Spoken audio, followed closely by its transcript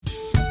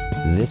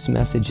This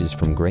message is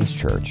from Grace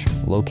Church,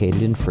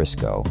 located in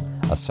Frisco,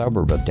 a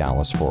suburb of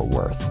Dallas-Fort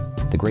Worth.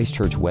 The Grace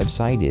Church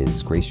website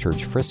is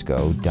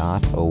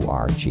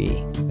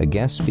gracechurchfrisco.org. A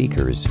guest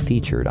speaker is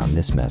featured on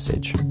this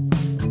message.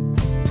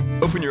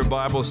 Open your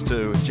Bibles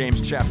to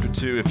James chapter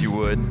 2, if you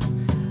would.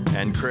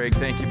 And Craig,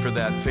 thank you for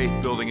that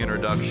faith-building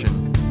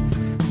introduction.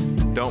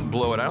 Don't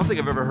blow it. I don't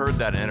think I've ever heard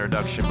that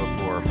introduction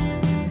before.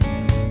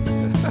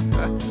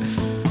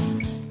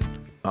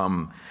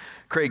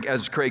 Craig,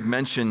 as Craig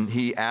mentioned,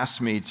 he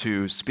asked me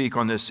to speak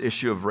on this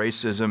issue of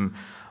racism,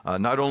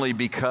 not only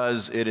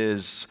because it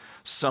is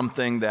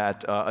something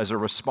that is a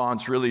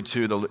response really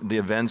to the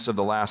events of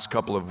the last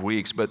couple of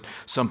weeks, but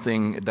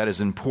something that is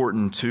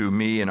important to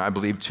me and I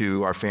believe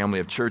to our family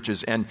of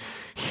churches. And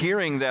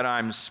hearing that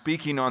I'm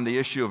speaking on the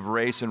issue of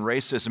race and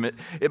racism,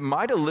 it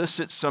might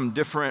elicit some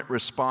different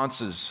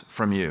responses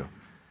from you.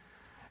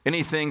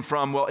 Anything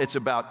from, well, it's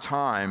about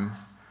time,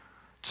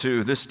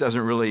 to this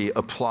doesn't really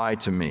apply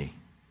to me.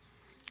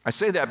 I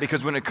say that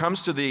because when it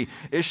comes to the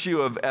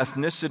issue of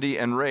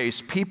ethnicity and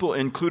race, people,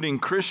 including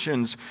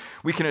Christians,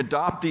 we can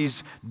adopt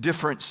these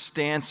different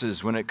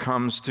stances when it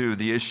comes to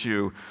the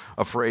issue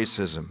of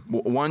racism.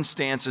 One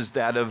stance is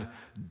that of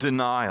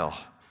denial.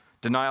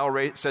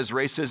 Denial says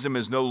racism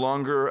is no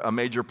longer a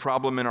major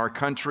problem in our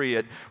country.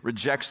 It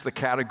rejects the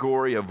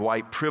category of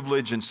white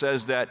privilege and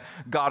says that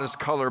God is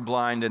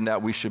colorblind and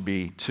that we should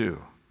be too.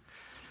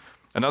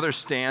 Another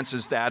stance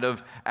is that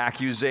of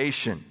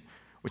accusation,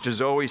 which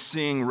is always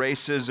seeing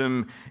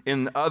racism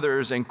in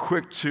others and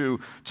quick to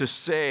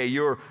say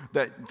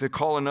to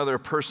call another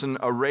person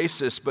a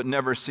racist, but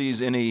never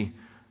sees any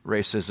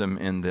racism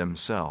in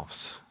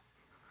themselves.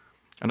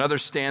 Another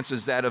stance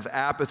is that of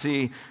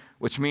apathy,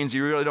 which means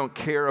you really don't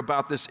care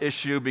about this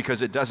issue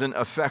because it doesn't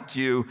affect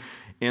you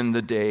in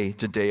the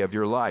day-to-day of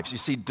your lives. You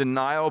see,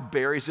 denial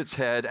buries its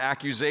head,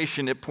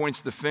 accusation, it points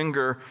the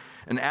finger,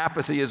 and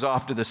apathy is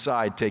off to the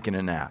side taking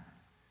a nap.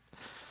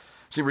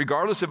 See,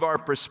 regardless of our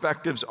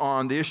perspectives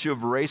on the issue of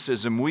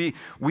racism,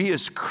 we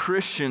as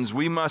Christians,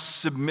 we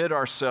must submit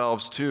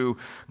ourselves to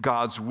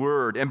God's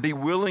Word and be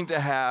willing to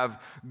have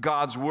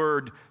God's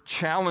Word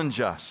challenge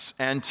us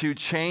and to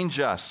change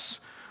us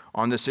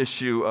on this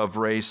issue of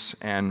race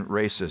and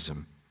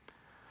racism.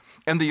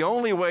 And the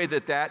only way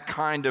that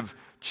kind of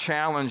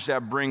challenge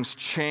that brings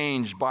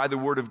change by the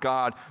Word of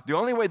God, the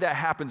only way that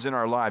happens in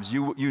our lives,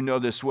 you know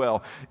this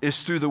well,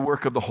 is through the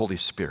work of the Holy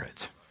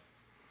Spirit.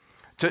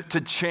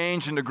 To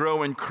change and to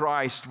grow in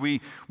Christ,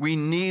 we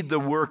need the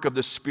work of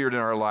the Spirit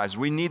in our lives.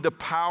 We need the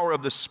power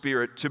of the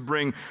Spirit to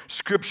bring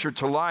Scripture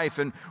to life.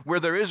 And where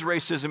there is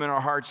racism in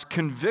our hearts,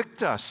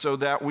 convict us so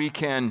that we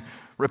can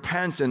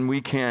repent and we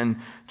can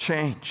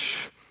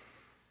change.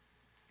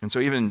 And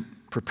so even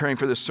preparing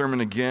for this sermon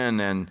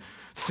again and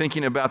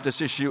thinking about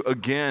this issue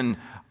again,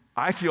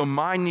 I feel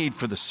my need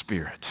for the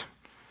Spirit.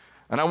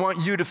 And I want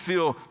you to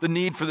feel the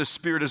need for the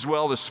Spirit as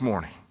well this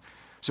morning.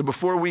 So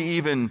before we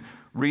even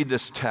read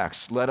this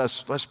text,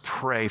 let's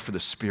pray for the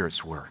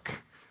Spirit's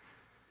work.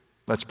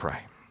 Let's pray.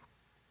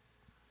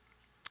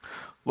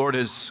 Lord,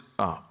 as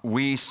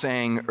we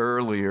sang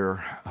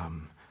earlier,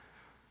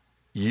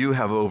 you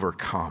have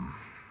overcome.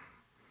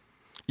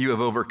 You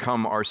have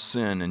overcome our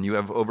sin, and you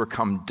have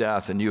overcome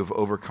death, and you have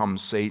overcome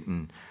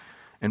Satan,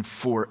 and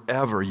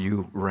forever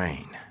you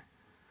reign.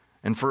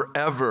 And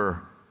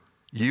forever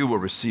you will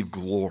receive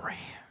glory.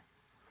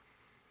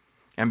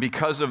 And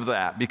because of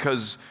that,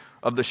 because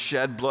of the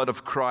shed blood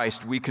of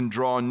Christ, we can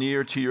draw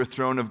near to your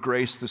throne of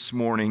grace this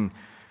morning,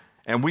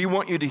 and we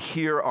want you to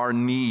hear our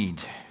need.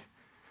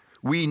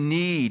 We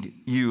need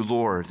you,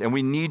 Lord, and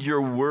we need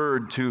your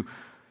word to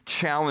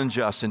challenge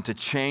us and to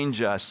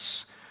change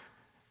us.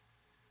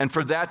 And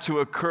for that to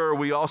occur,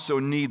 we also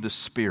need the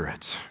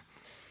Spirit.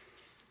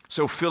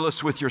 So fill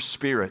us with your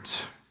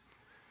Spirit.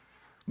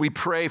 We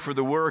pray for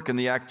the work and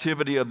the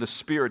activity of the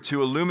Spirit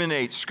to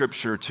illuminate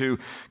Scripture, to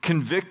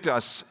convict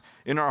us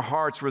in our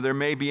hearts where there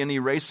may be any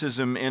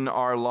racism in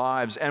our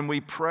lives. And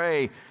we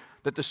pray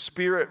that the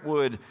Spirit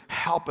would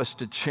help us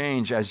to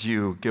change as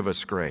you give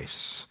us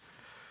grace.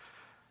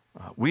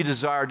 We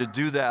desire to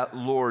do that,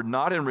 Lord,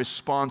 not in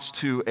response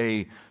to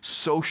a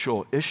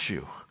social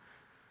issue,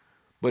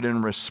 but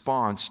in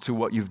response to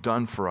what you've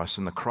done for us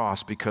in the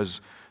cross,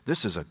 because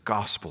this is a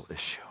gospel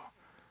issue.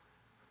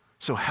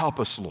 So help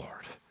us,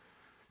 Lord.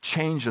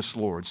 Change us,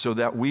 Lord, so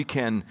that we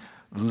can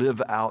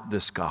live out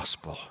this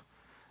gospel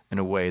in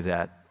a way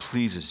that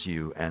pleases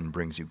you and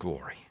brings you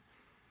glory.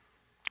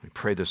 We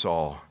pray this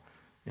all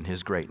in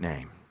his great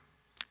name.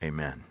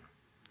 Amen.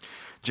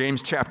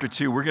 James chapter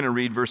 2, we're going to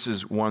read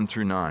verses 1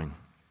 through 9.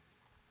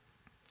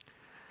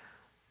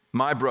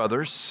 My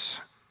brothers,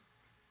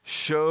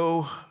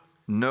 show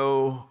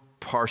no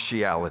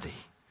partiality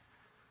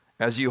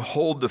as you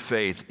hold the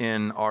faith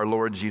in our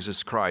Lord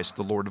Jesus Christ,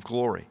 the Lord of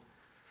glory.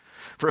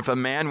 For if a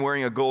man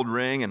wearing a gold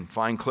ring and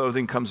fine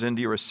clothing comes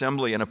into your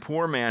assembly, and a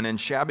poor man in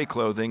shabby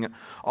clothing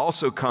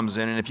also comes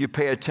in, and if you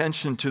pay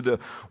attention to the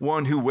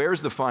one who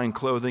wears the fine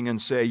clothing and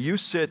say, you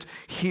sit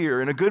here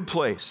in a good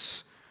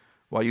place,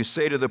 while you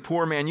say to the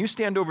poor man, you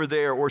stand over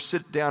there or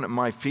sit down at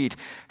my feet,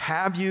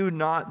 have you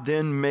not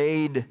then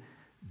made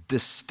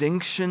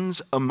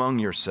distinctions among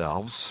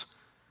yourselves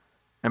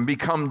and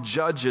become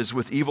judges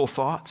with evil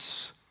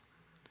thoughts?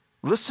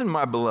 Listen,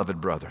 my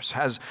beloved brothers,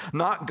 has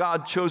not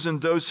God chosen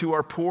those who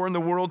are poor in the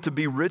world to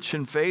be rich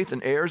in faith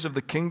and heirs of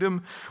the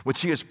kingdom,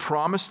 which he has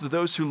promised to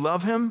those who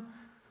love him?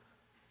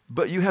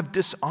 But you have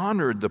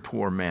dishonored the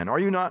poor man.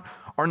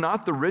 Are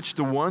not the rich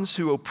the ones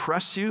who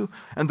oppress you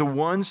and the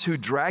ones who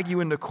drag you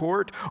into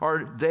court?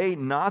 Are they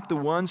not the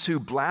ones who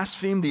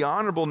blaspheme the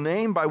honorable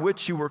name by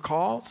which you were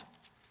called?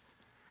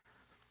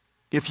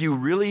 If you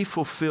really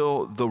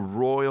fulfill the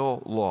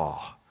royal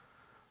law,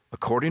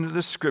 according to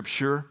the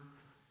scripture,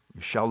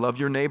 you shall love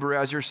your neighbor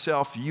as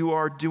yourself, you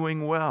are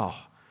doing well.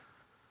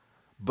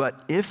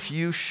 But if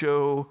you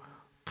show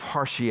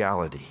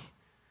partiality,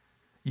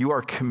 you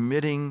are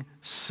committing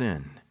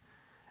sin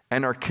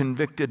and are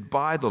convicted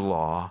by the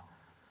law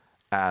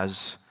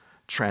as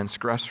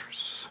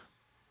transgressors.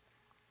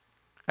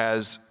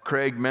 As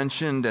Craig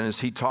mentioned, and as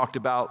he talked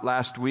about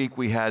last week,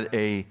 we had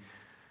a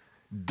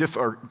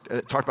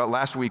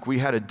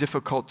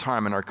difficult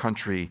time in our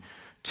country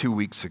 2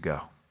 weeks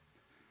ago.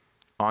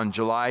 On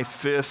July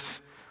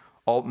 5th,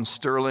 Alton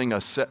Sterling, a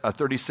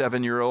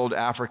 37-year-old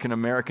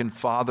African-American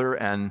father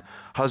and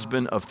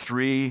husband of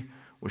 3,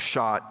 was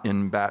shot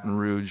in Baton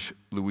Rouge,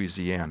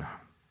 Louisiana.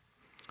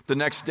 The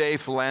next day,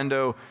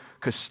 Philando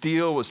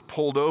Castile was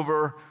pulled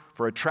over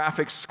for a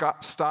traffic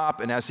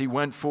stop, and as he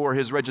went for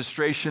his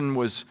registration,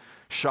 was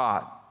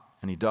shot,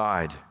 and he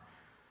died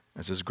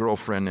as his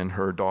girlfriend and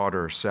her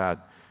daughter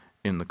sat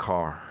in the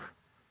car.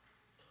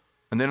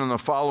 And then on the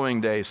following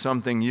day,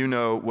 something you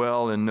know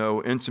well and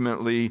know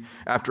intimately,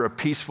 after a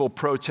peaceful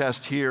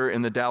protest here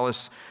in the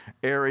Dallas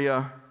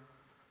area,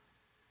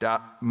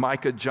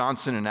 Micah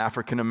Johnson, an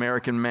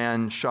African-American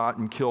man, shot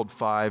and killed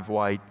 5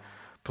 white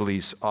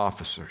police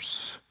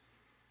officers.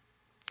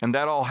 And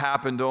that all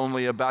happened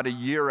only about a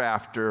year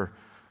after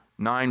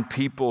 9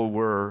 people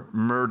were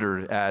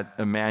murdered at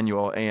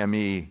Emmanuel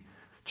AME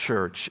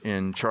Church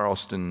in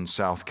Charleston,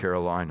 South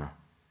Carolina.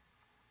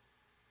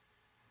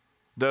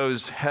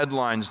 Those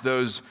headlines,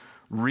 those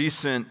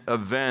recent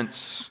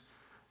events,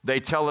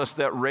 they tell us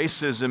that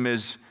racism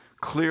is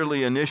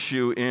clearly an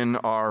issue in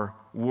our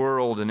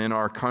world and in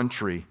our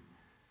country.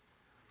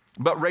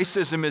 But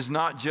racism is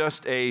not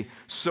just a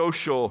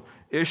social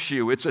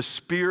issue, it's a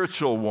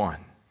spiritual one.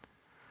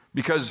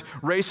 Because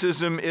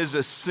racism is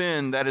a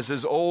sin that is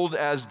as old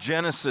as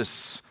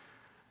Genesis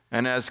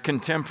and as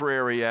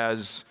contemporary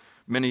as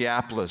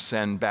Minneapolis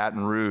and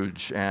Baton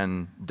Rouge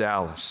and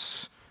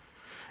Dallas.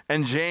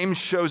 And James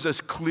shows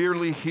us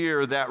clearly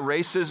here that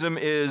racism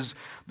is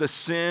the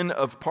sin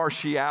of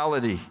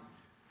partiality.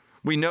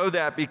 We know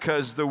that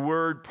because the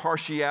word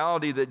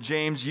partiality that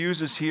James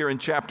uses here in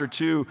chapter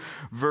 2,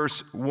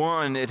 verse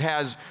 1, it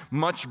has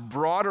much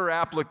broader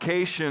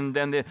application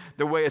than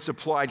the way it's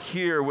applied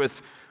here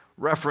with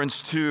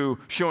reference to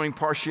showing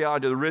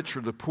partiality to the rich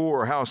or the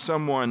poor, how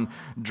someone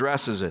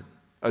addresses.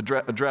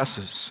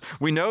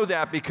 We know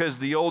that because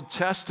the Old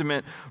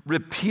Testament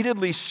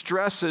repeatedly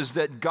stresses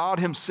that God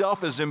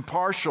himself is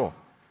impartial,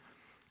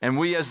 and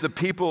we as the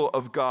people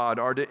of God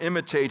are to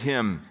imitate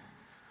him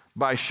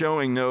by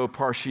showing no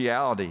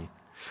partiality.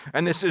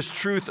 And this is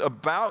truth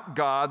about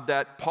God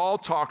that Paul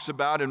talks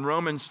about in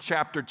Romans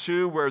chapter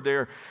 2,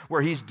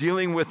 where he's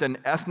dealing with an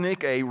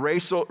ethnic, a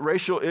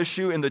racial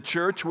issue in the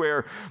church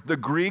where the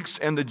Greeks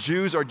and the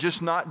Jews are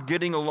just not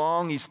getting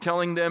along. He's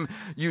telling them,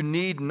 you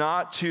need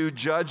not to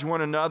judge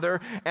one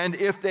another. And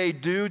if they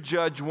do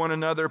judge one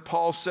another,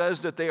 Paul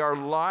says that they are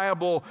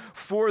liable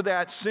for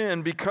that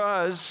sin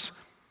because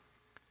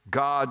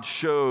God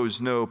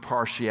shows no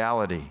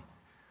partiality.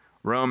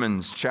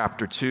 Romans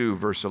chapter 2,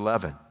 verse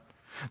 11.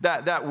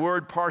 That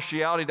word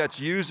partiality that's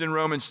used in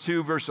Romans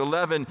 2, verse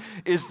 11,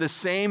 is the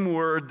same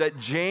word that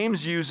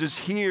James uses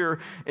here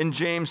in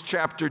James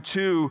chapter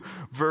 2,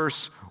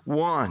 verse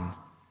 1,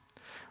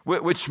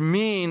 which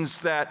means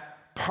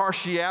that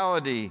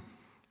partiality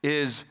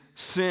is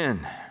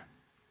sin.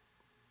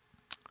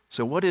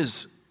 So what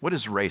is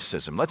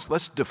racism?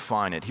 Let's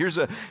define it. Here's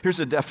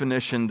a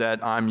definition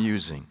that I'm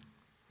using.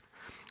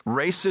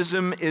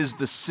 Racism is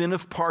the sin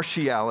of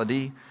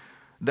partiality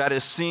that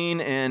is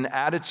seen in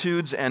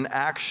attitudes and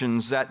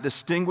actions that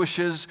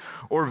distinguishes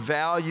or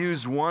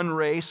values one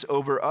race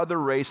over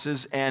other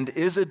races and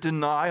is a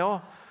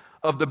denial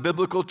of the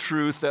biblical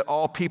truth that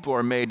all people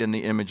are made in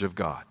the image of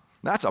God.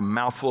 That's a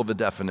mouthful of a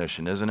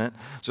definition, isn't it?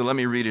 So let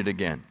me read it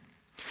again.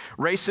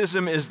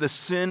 Racism is the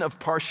sin of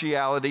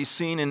partiality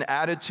seen in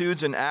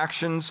attitudes and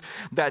actions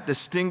that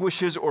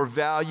distinguishes or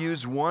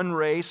values one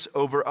race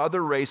over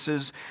other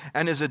races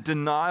and is a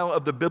denial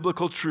of the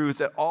biblical truth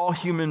that all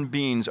human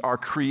beings are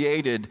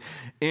created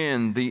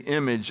in the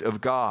image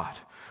of God.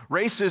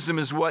 Racism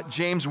is what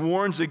James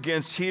warns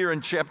against here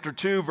in chapter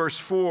 2, verse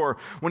 4,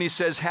 when he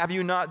says, "Have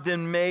you not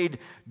then made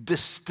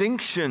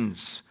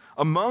distinctions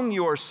among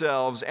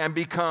yourselves and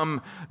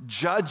become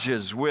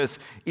judges with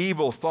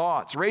evil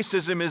thoughts?"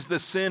 Racism is the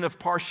sin of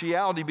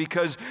partiality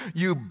because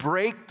you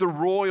break the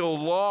royal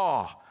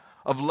law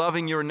of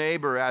loving your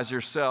neighbor as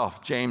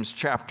yourself, James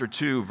chapter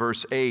 2,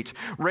 verse 8.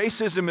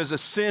 Racism is a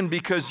sin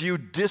because you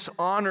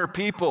dishonor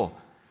people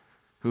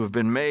who have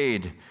been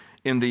made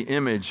in the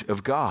image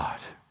of God.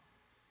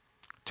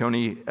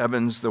 Tony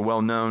Evans, the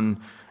well-known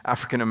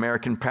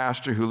African-American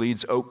pastor who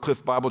leads Oak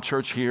Cliff Bible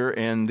Church here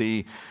in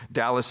the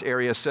Dallas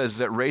area, says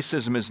that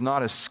racism is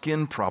not a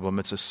skin problem,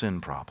 it's a sin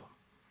problem.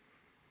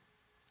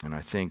 And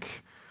I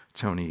think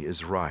Tony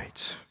is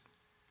right.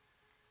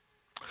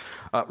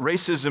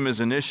 Racism is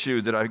an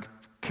issue that I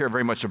care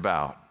very much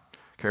about.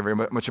 Care very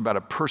much about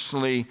it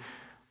personally.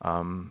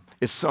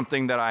 It's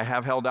something that I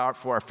have held out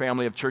for our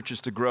family of churches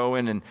to grow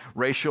in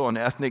racial and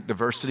ethnic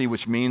diversity,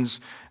 which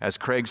means, as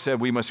Craig said,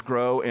 we must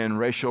grow in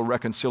racial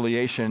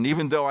reconciliation. And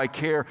even though I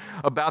care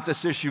about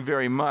this issue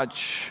very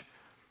much,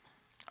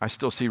 I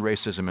still see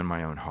racism in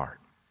my own heart.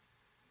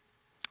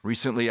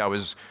 Recently,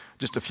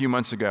 just a few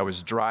months ago, I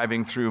was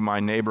driving through my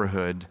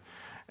neighborhood,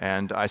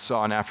 and I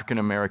saw an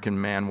African-American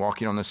man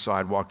walking on the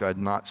sidewalk that I had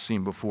not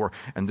seen before.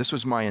 And this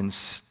was my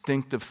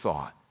instinctive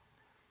thought.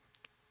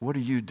 What are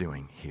you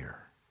doing here?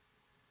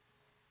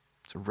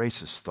 It's a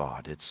racist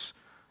thought. It's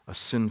a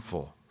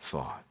sinful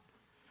thought.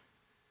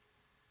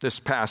 This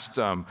past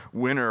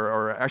winter,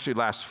 or actually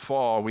last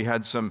fall, we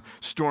had some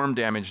storm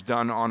damage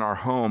done on our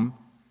home.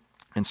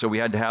 And so we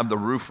had to have the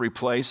roof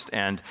replaced,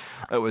 and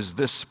it was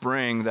this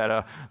spring that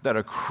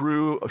a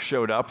crew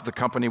showed up, the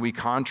company we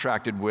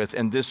contracted with,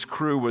 and this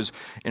crew was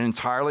an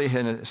entirely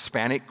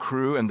Hispanic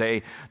crew, and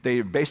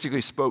they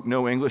basically spoke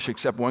no English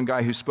except one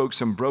guy who spoke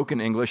some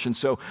broken English. And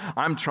so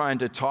I'm trying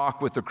to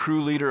talk with the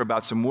crew leader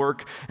about some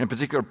work in a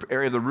particular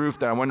area of the roof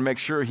that I wanted to make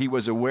sure he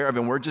was aware of,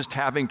 and we're just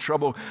having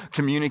trouble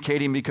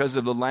communicating because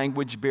of the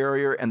language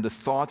barrier and the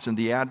thoughts and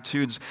the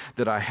attitudes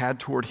that I had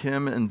toward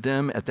him and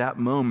them at that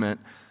moment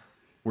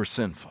were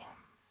sinful.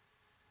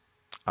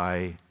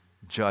 I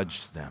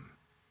judged them.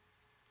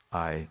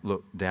 I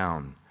looked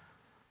down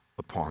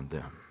upon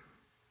them.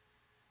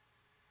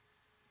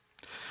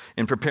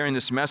 In preparing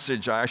this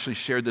message, I actually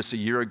shared this a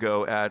year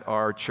ago at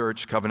our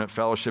church, Covenant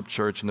Fellowship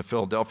Church in the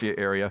Philadelphia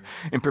area.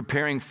 In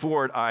preparing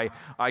for it,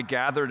 I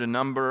gathered a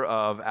number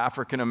of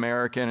African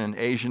American and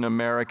Asian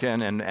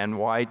American and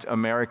white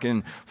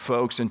American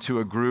folks into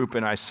a group,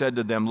 and I said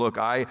to them, look,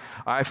 I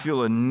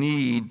feel a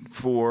need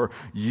for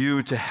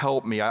you to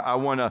help me. I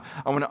want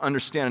to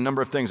understand a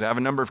number of things. I have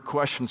a number of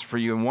questions for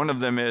you, and one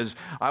of them is,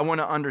 I want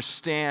to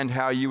understand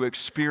how you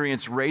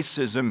experience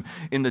racism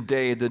in the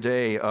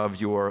day-to-day of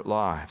your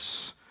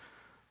lives.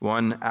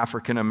 One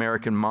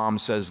African-American mom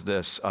says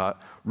this,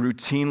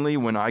 routinely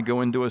when I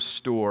go into a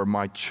store,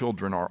 my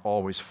children are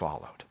always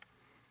followed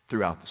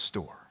throughout the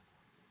store.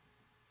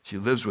 She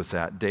lives with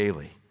that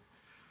daily.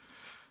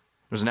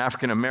 There's an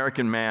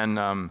African-American man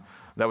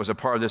that was a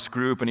part of this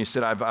group, and he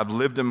said, I've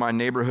lived in my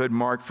neighborhood,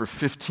 Mark, for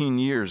 15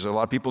 years. A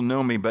lot of people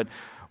know me, but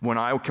when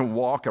I can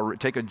walk or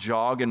take a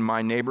jog in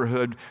my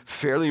neighborhood,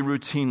 fairly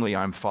routinely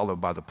I'm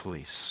followed by the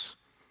police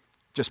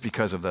just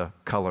because of the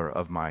color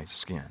of my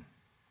skin.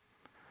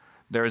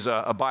 There's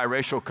a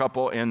biracial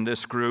couple in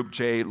this group,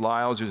 Jay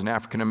Lyles, who's an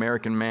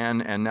African-American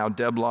man, and now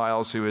Deb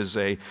Lyles, who is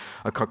a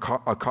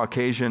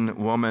Caucasian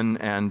woman,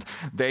 and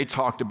they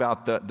talked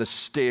about the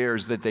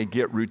stares that they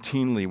get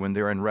routinely when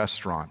they're in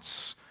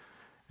restaurants,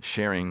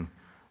 sharing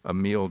a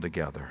meal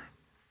together.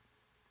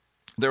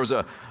 There was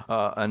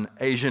an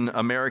Asian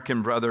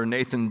American brother,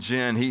 Nathan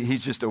Jin.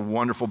 He's just a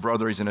wonderful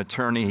brother. He's an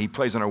attorney. He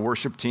plays on our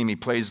worship team. He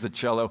plays the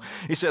cello.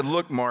 He said,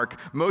 look, Mark,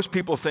 most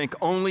people think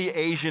only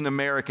Asian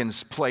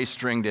Americans play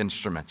stringed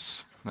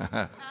instruments.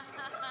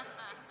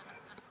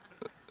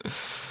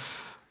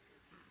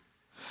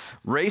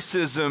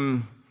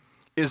 Racism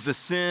is the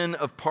sin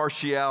of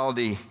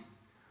partiality,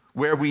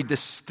 where we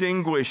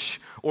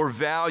distinguish or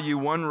value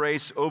one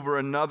race over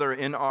another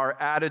in our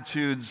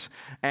attitudes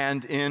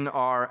and in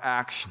our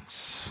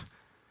actions.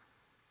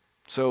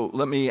 So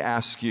let me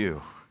ask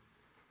you,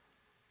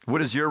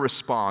 what is your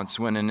response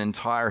when an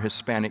entire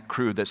Hispanic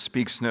crew that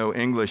speaks no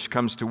English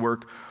comes to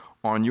work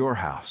on your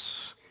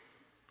house?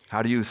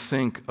 How do you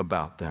think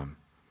about them?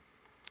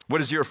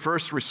 What is your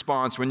first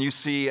response when you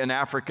see an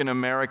African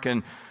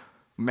American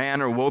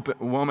man or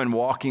woman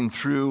walking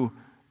through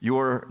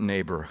your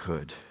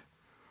neighborhood?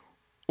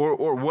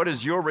 Or what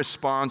is your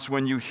response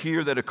when you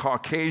hear that a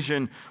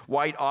Caucasian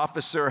white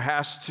officer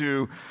has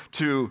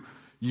to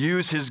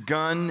use his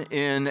gun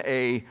in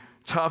a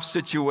tough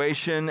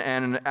situation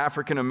and an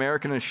African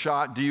American is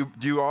shot? Do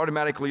you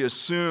automatically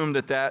assume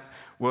that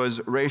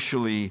was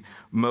racially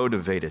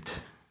motivated?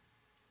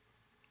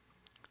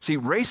 See,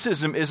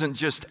 racism isn't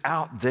just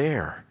out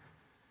there.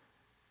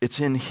 It's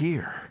in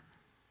here.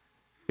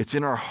 It's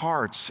in our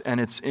hearts, and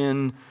it's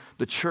in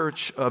the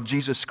church of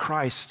Jesus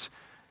Christ,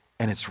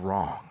 and it's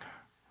wrong.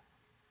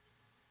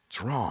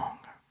 It's wrong.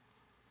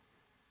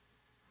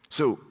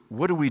 So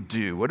what do we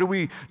do? What do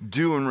we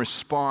do in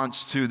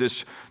response to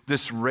this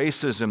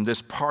racism,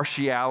 this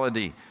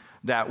partiality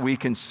that we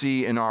can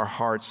see in our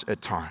hearts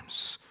at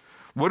times?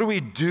 What do we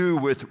do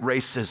with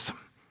racism?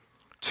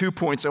 2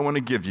 points I want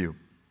to give you.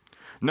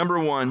 Number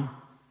one,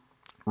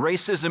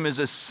 racism is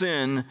a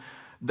sin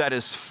that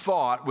is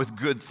fought with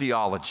good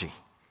theology.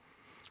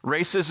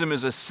 Racism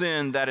is a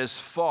sin that is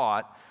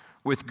fought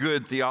with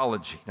good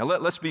theology. Now,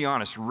 let's be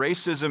honest.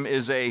 Racism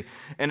is an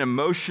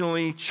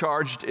emotionally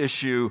charged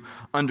issue,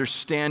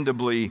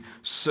 understandably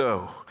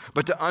so.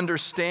 But to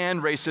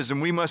understand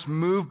racism, we must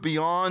move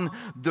beyond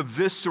the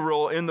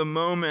visceral in the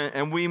moment,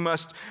 and we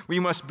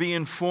must be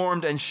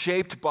informed and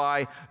shaped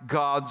by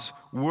God's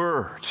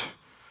word.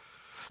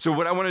 So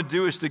what I want to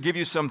do is to give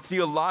you some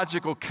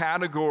theological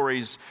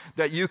categories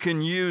that you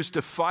can use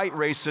to fight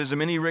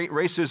racism, any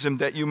racism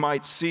that you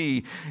might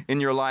see in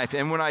your life.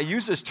 And when I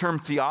use this term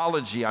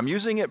theology, I'm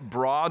using it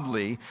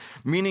broadly,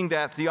 meaning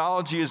that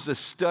theology is the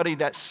study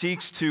that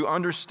seeks to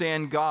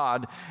understand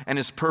God and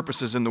His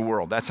purposes in the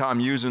world. That's how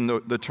I'm using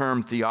the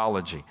term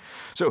theology.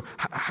 So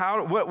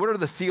what are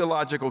the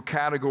theological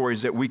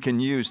categories that we can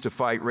use to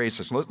fight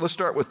racism? Let's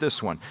start with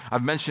this one.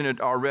 I've mentioned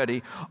it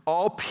already.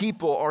 All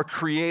people are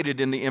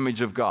created in the image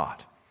of God.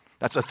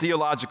 That's a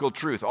theological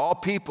truth. All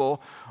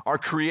people are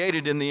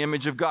created in the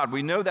image of God.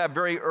 We know that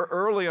very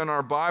early in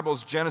our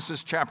Bibles.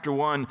 Genesis chapter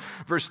 1,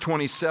 verse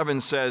 27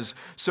 says,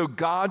 "So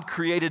God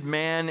created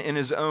man in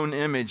His own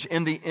image.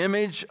 In the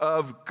image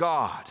of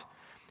God,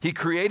 He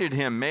created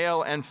him,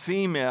 male and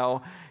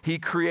female, He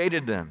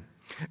created them."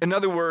 In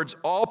other words,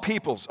 all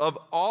peoples of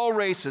all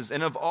races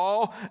and of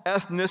all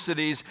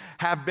ethnicities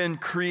have been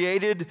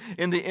created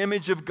in the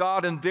image of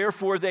God, and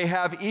therefore they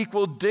have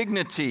equal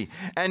dignity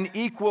and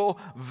equal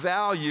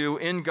value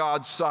in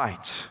God's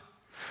sight.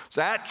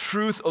 So that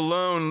truth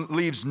alone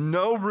leaves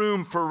no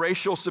room for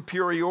racial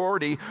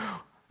superiority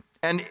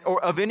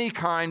or of any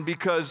kind,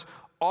 because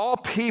all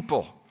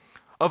people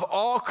of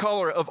all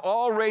color, of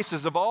all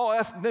races, of all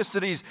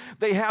ethnicities,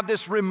 they have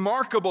this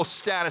remarkable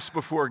status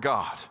before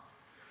God,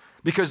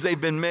 because they've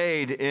been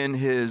made in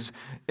His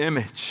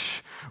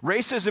image.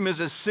 Racism is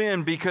a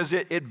sin because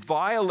it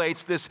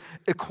violates this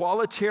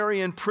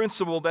equalitarian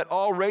principle that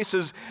all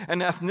races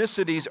and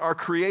ethnicities are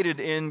created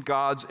in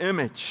God's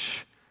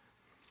image.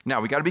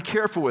 Now, we got to be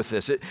careful with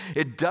this.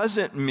 It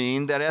doesn't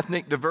mean that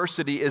ethnic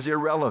diversity is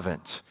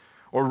irrelevant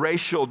or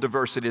racial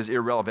diversity is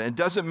irrelevant. It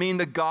doesn't mean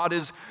that God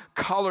is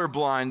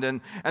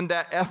colorblind and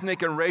that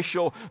ethnic and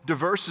racial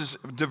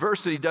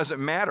diversity doesn't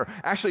matter.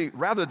 Actually,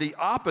 rather, the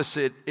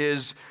opposite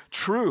is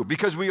true.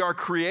 Because we are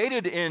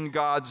created in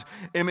God's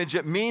image,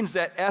 it means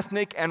that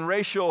ethnic and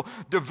racial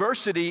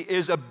diversity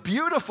is a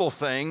beautiful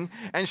thing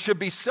and should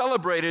be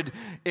celebrated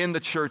in the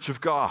church of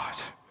God.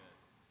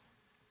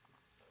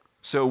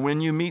 So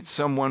when you meet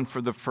someone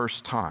for the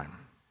first time,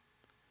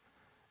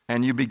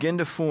 and you begin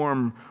to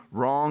form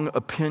wrong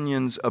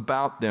opinions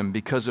about them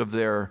because of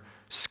their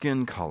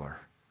skin color,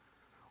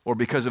 or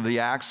because of the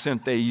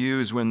accent they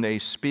use when they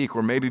speak,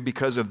 or maybe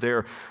because of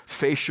their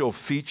facial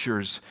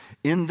features,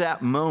 in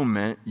that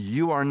moment,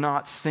 you are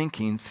not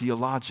thinking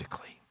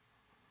theologically.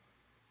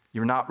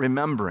 You're not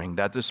remembering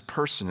that this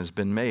person has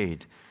been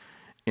made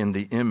in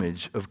the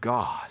image of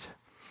God.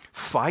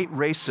 Fight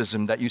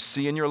racism that you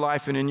see in your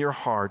life and in your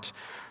heart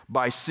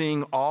by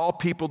seeing all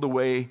people the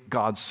way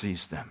God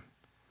sees them,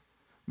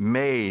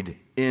 made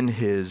in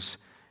His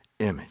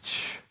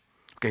image.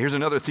 Okay, here's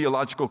another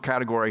theological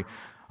category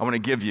I want to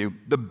give you.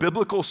 The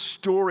biblical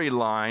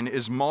storyline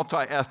is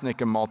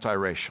multi-ethnic and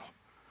multiracial.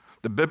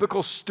 The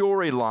biblical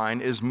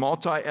storyline is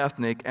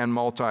multi-ethnic and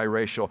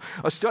multiracial.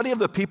 A study of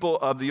the people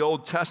of the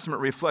Old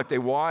Testament reflect a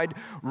wide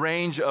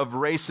range of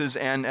races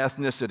and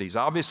ethnicities.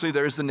 Obviously,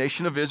 there's the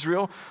nation of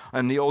Israel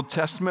in the Old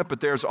Testament,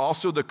 but there's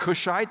also the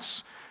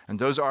Cushites, and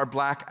those are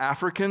black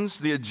Africans,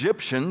 the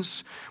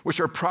Egyptians,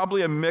 which are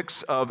probably a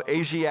mix of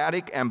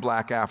Asiatic and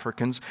black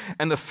Africans,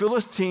 and the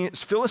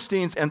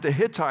Philistines and the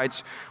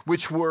Hittites,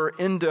 which were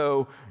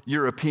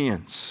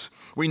Indo-Europeans.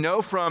 We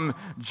know from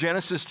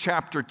Genesis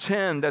chapter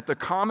 10 that the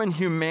common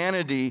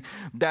humanity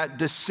that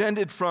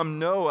descended from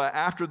Noah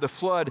after the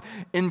flood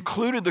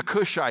included the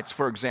Cushites,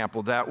 for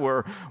example, that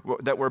were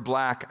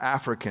black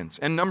Africans.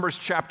 And Numbers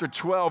chapter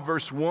 12,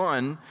 verse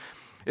 1,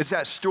 it's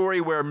that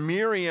story where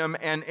Miriam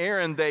and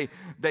Aaron,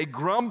 they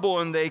grumble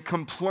and they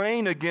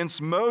complain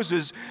against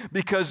Moses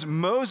because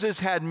Moses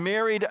had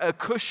married a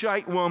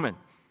Cushite woman.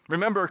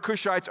 Remember,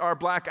 Cushites are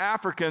black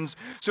Africans,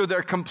 so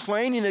they're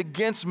complaining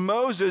against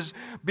Moses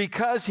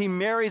because he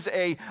marries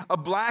a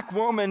black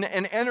woman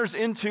and enters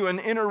into an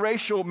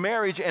interracial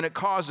marriage, and it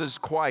causes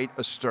quite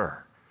a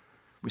stir.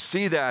 We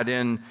see that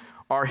in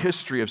our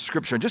history of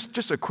Scripture.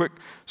 Just a quick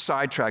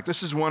sidetrack.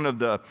 This is one of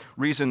the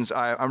reasons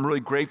I'm really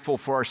grateful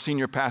for our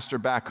senior pastor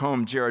back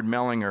home, Jared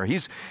Mellinger.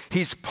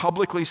 He's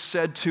publicly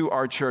said to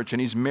our church,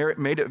 and he's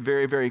made it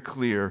very, very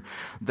clear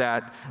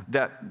that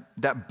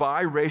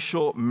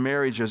biracial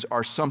marriages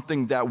are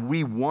something that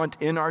we want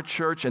in our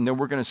church, and then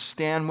we're going to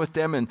stand with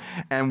them,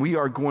 and we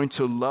are going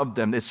to love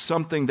them. It's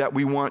something that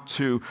we want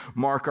to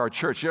mark our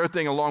church. The other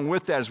thing along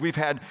with that is we've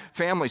had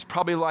families,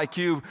 probably like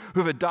you,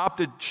 who've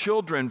adopted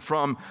children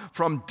from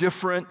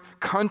different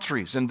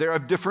countries, and they're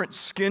of different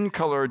skin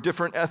color,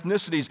 different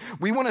ethnicities.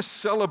 We want to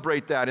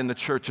celebrate that in the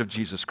Church of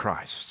Jesus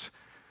Christ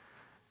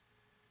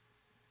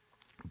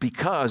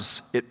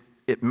because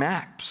it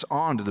maps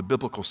onto the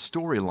biblical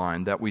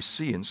storyline that we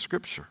see in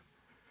Scripture.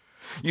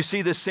 You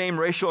see this same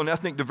racial and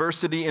ethnic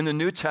diversity in the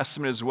New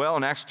Testament as well.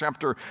 In Acts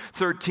chapter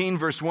 13,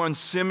 verse 1,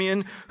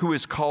 Simeon, who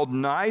is called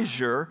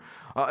Niger,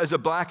 is a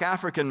black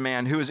African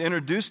man who is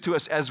introduced to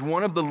us as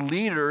one of the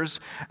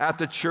leaders at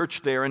the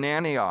church there in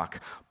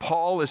Antioch.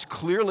 Paul is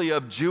clearly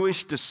of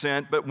Jewish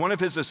descent, but one of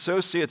his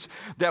associates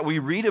that we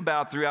read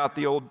about throughout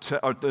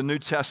the New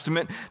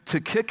Testament,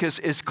 Tychicus,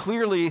 is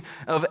clearly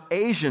of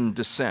Asian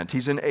descent.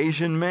 He's an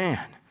Asian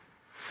man.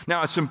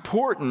 Now, it's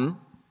important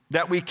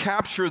that we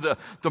capture the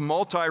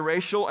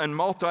multiracial and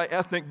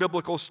multi-ethnic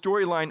biblical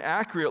storyline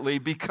accurately,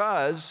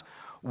 because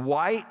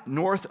white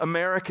North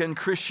American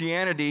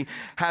Christianity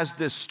has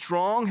this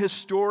strong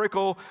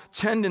historical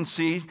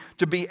tendency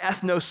to be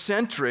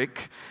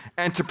ethnocentric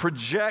and to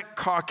project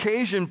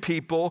Caucasian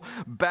people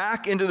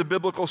back into the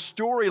biblical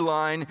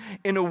storyline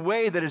in a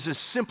way that is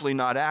just simply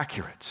not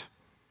accurate.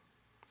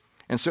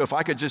 And so if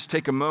I could just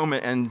take a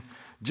moment and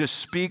just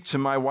speak to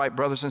my white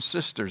brothers and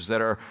sisters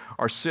that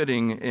are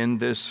sitting in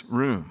this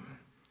room.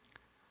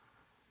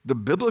 The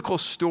biblical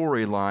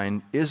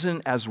storyline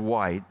isn't as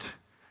white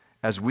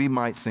as we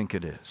might think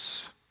it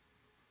is.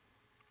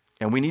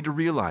 And we need to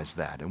realize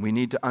that, and we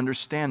need to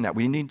understand that.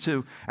 We need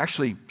to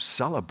actually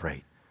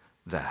celebrate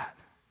that.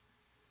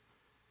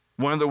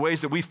 One of the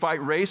ways that we fight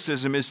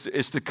racism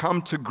is to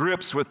come to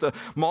grips with the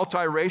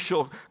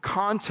multiracial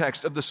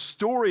context of the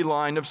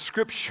storyline of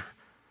Scripture.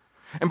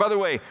 And by the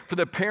way, for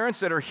the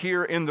parents that are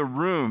here in the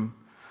room,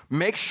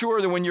 make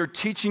sure that when you're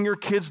teaching your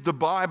kids the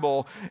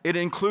Bible, it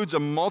includes a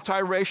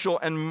multiracial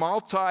and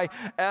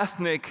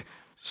multi-ethnic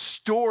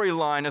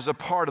storyline as a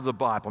part of the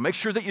Bible. Make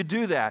sure that you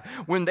do that.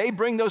 When they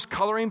bring those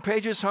coloring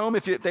pages home,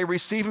 if they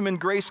receive them in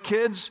Grace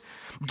Kids,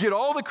 get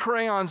all the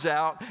crayons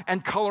out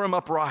and color them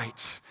up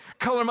right.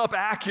 Color them up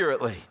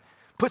accurately.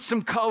 Put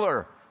some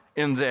color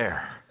in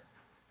there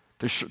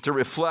to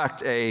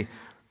reflect a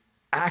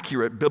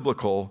accurate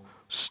biblical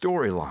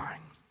storyline.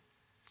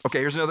 Okay,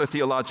 here's another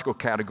theological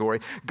category.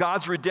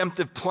 God's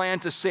redemptive plan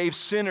to save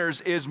sinners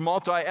is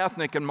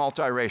multi-ethnic and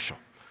multiracial.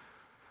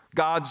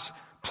 God's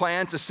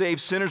plan to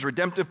save sinners,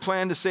 redemptive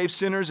plan to save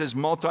sinners, is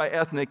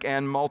multi-ethnic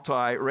and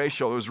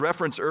multiracial. It was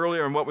referenced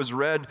earlier in what was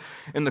read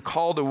in the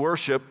call to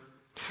worship.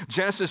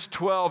 Genesis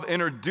 12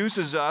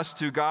 introduces us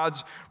to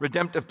God's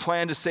redemptive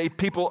plan to save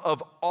people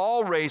of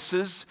all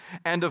races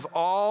and of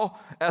all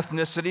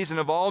ethnicities and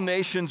of all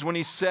nations when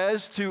he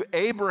says to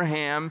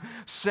Abraham,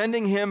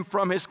 sending him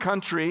from his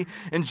country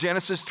in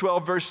Genesis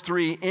 12 verse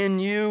 3, in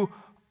you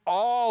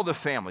all the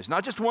families,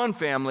 not just one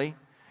family,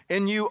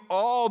 in you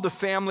all the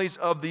families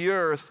of the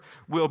earth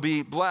will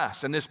be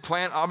blessed. And this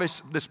plan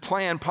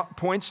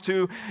points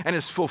to and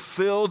is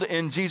fulfilled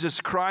in Jesus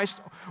Christ,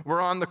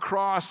 where on the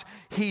cross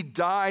he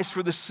dies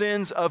for the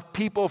sins of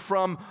people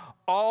from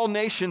all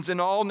nations and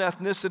all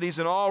ethnicities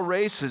and all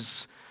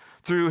races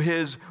through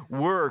his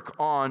work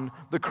on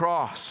the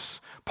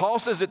cross. Paul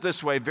says it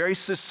this way very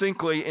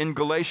succinctly in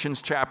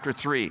Galatians chapter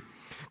 3.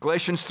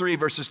 Galatians 3,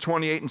 verses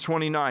 28 and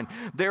 29.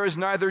 There is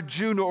neither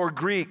Jew nor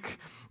Greek.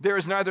 There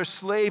is neither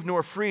slave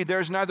nor free. There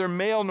is neither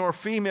male nor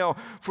female,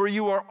 for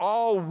you are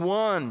all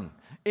one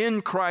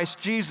in Christ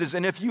Jesus.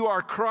 And if you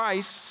are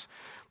Christ's,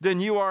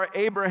 then you are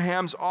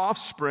Abraham's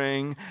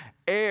offspring,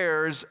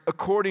 heirs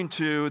according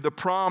to the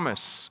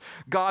promise.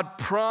 God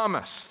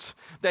promised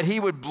that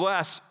he would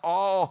bless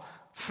all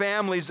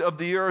families of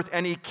the earth,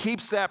 and he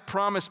keeps that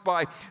promise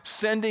by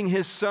sending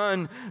his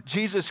son,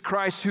 Jesus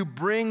Christ, who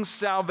brings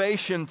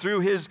salvation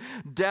through his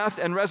death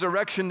and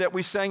resurrection that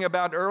we sang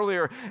about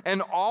earlier.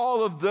 And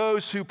all of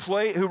those who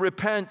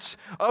repent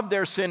of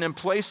their sin and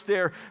place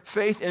their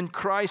faith in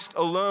Christ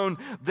alone,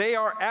 they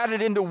are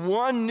added into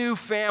one new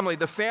family,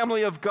 the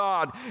family of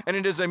God, and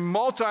it is a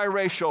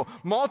multiracial,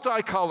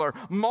 multicolor,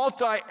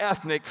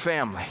 multi-ethnic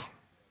family.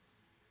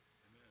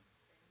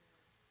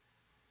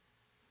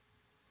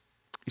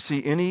 You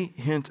see, any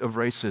hint of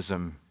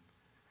racism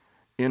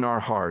in our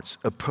hearts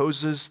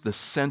opposes the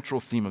central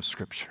theme of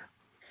Scripture.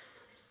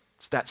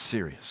 It's that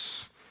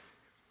serious.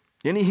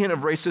 Any hint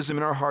of racism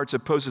in our hearts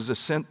opposes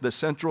the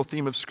central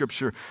theme of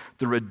Scripture,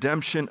 the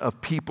redemption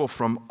of people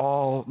from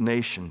all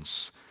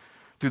nations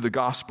through the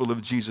gospel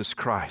of Jesus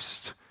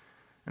Christ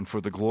and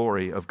for the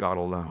glory of God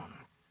alone.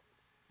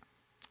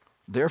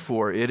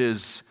 Therefore,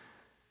 it's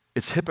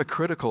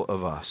hypocritical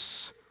of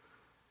us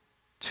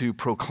to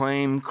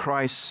proclaim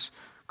Christ's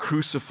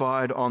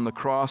crucified on the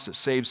cross that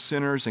saves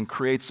sinners and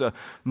creates a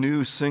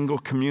new single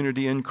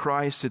community in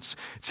Christ. It's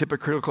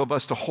hypocritical of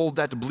us to hold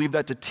that, to believe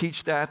that, to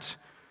teach that,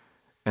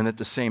 and at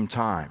the same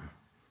time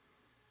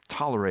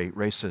tolerate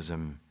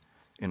racism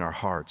in our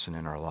hearts and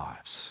in our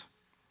lives.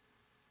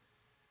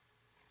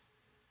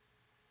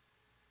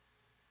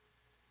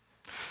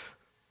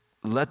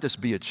 Let this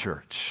be a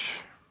church.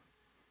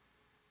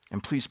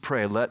 And please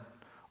pray, let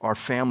our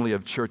family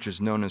of churches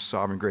known as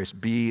Sovereign Grace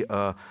be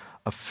a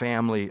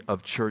family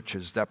of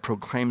churches that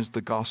proclaims the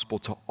gospel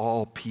to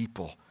all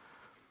people.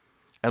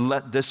 And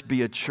let this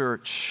be a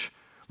church,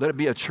 let it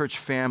be a church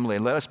family,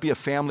 and let us be a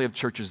family of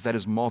churches that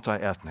is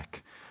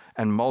multi-ethnic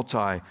and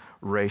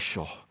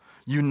multi-racial,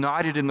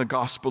 united in the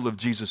gospel of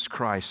Jesus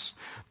Christ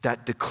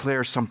that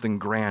declares something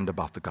grand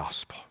about the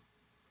gospel.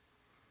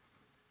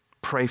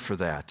 pray for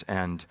that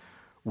and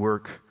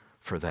work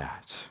for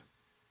that.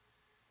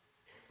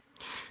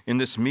 In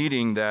this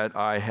meeting that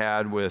I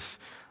had with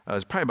it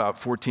was probably about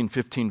 14,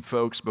 15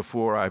 folks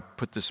before I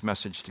put this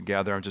message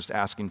together. I'm just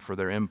asking for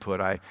their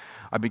input. I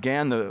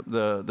began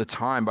the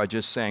time by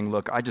just saying,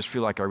 look, I just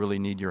feel like I really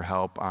need your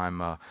help.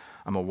 I'm a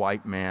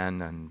white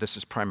man, and this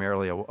is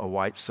primarily a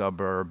white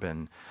suburb,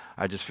 and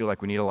I just feel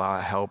like we need a lot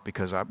of help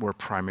because we're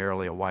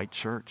primarily a white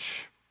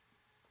church.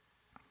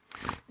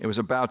 It was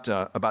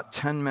about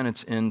 10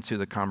 minutes into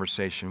the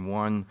conversation,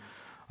 one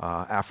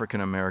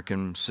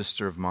African-American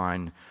sister of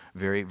mine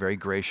very, very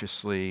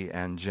graciously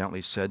and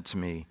gently said to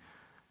me,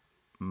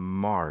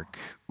 Mark,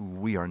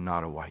 we are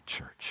not a white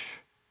church.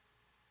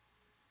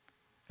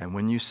 And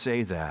when you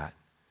say that,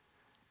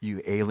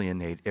 you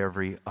alienate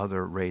every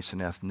other race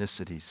and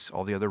ethnicities,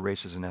 all the other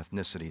races and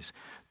ethnicities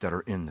that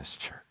are in this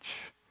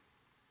church.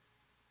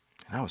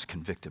 And I was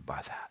convicted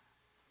by that.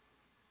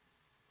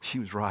 She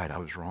was right, I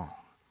was wrong.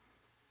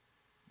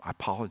 I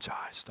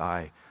apologized.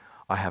 I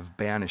have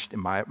banished, in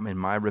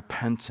my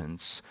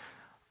repentance,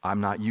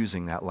 I'm not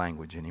using that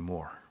language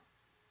anymore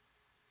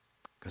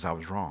because I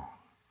was wrong.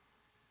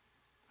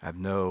 I have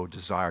no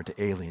desire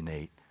to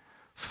alienate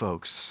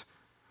folks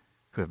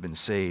who have been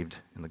saved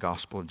in the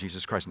gospel of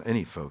Jesus Christ, not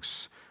any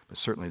folks, but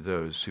certainly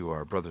those who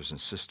are brothers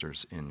and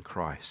sisters in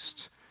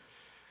Christ.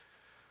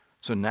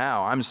 So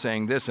now I'm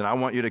saying this, and I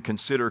want you to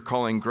consider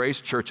calling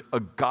Grace Church a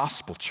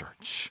gospel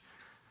church.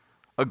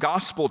 A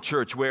gospel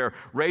church where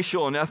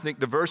racial and ethnic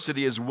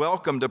diversity is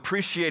welcomed,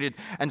 appreciated,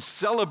 and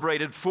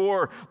celebrated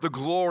for the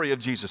glory of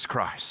Jesus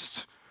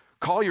Christ.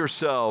 Call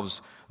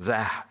yourselves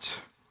that.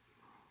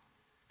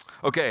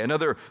 Okay,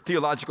 another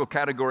theological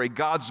category.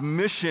 God's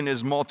mission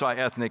is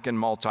multi-ethnic and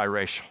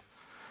multiracial.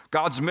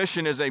 God's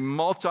mission is a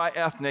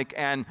multi-ethnic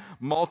and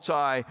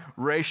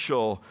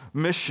multiracial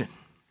mission.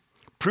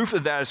 Proof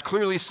of that is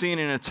clearly seen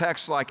in a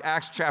text like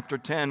Acts chapter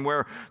 10,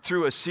 where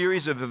through a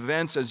series of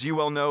events, as you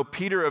well know,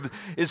 Peter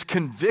is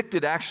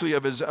convicted actually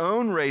of his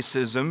own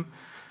racism,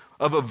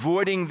 of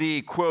avoiding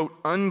the, quote,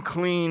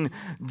 unclean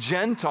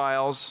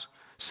Gentiles,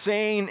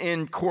 saying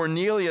in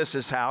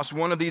Cornelius' house,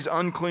 one of these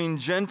unclean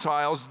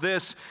Gentiles,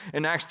 this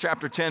in Acts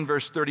chapter 10,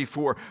 verse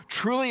 34,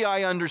 truly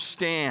I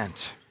understand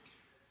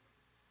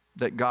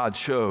that God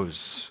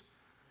shows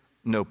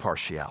no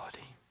partiality.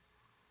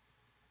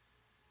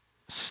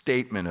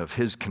 Statement of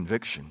his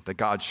conviction that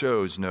God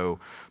shows no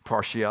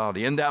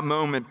partiality. In that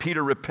moment,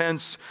 Peter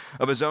repents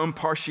of his own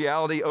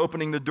partiality,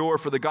 opening the door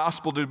for the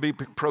gospel to be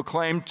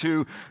proclaimed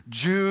to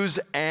Jews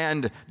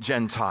and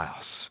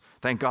Gentiles.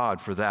 Thank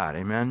God for that.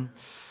 Amen.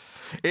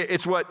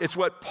 It's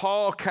what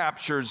Paul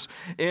captures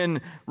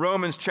in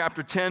Romans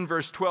chapter 10,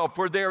 verse 12.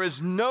 For there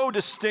is no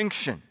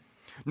distinction.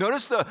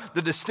 Notice the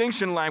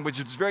distinction language.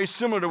 It's very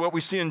similar to what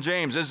we see in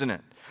James, isn't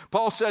it?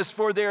 Paul says,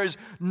 for there is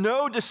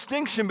no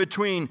distinction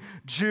between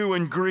Jew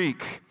and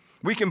Greek.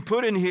 We can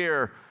put in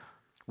here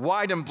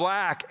white and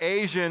black,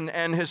 Asian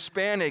and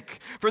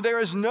Hispanic. For there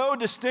is no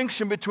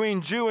distinction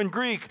between Jew and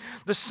Greek.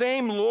 The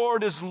same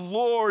Lord is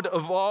Lord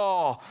of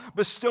all,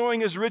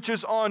 bestowing his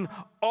riches on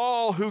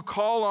all who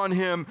call on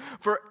him.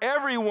 For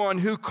everyone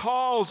who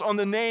calls on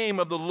the name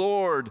of the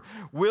Lord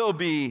will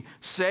be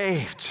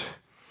saved.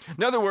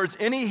 In other words,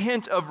 any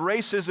hint of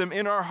racism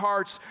in our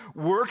hearts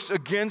works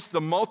against the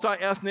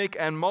multi-ethnic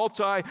and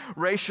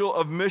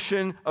multi-racial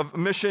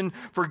mission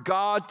for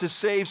God to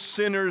save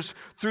sinners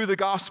through the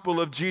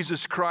gospel of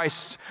Jesus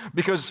Christ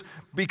because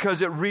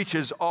it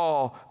reaches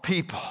all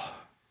people.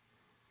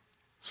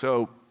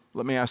 So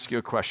let me ask you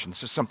a question.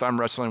 This is something I'm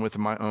wrestling with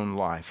in my own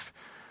life.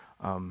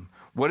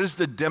 What is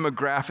the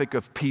demographic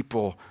of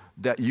people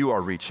that you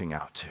are reaching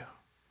out to?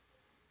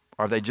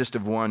 Are they just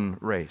of one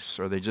race?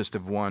 Are they just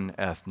of one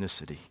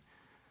ethnicity?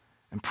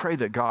 And pray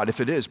that God, if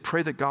it is,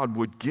 pray that God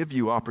would give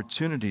you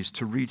opportunities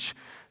to reach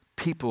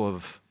people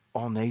of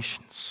all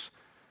nations.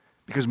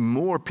 Because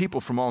more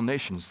people from all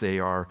nations, they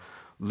are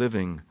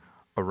living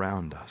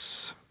around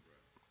us.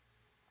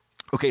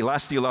 Okay,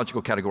 last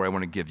theological category I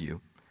want to give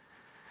you.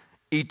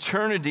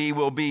 Eternity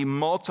will be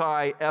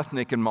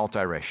multi-ethnic and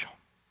multiracial.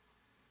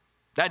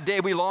 That day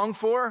we long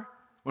for,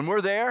 when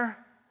we're there,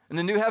 in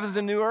the new heavens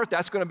and new earth,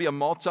 that's going to be a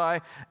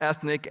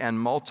multi-ethnic and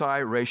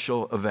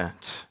multiracial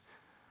event.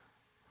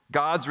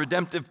 God's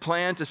redemptive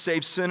plan to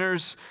save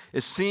sinners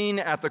is seen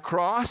at the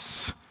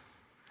cross.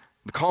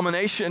 The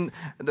culmination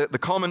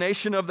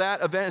of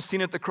that event is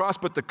seen at the cross,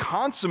 but the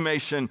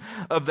consummation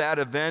of that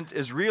event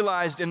is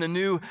realized in the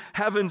new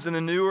heavens and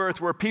the new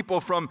earth, where people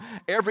from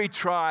every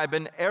tribe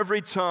and every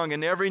tongue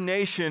and every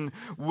nation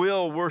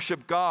will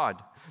worship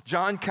God.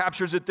 John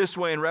captures it this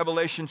way in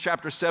Revelation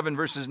chapter 7,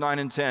 verses 9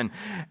 and 10.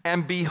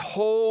 And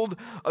behold,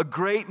 a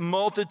great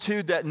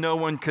multitude that no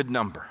one could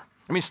number.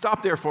 I mean,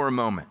 stop there for a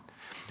moment.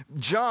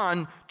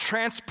 John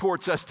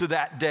transports us to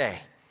that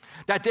day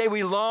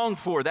we long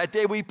for, that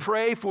day we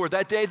pray for,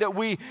 that day that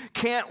we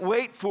can't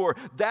wait for.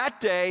 That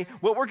day,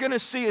 what we're going to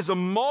see is a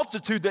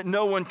multitude that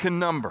no one can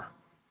number.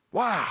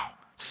 Wow,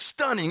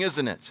 stunning,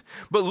 isn't it?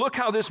 But look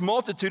how this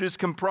multitude is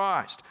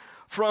comprised.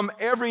 from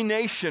every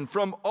nation,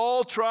 from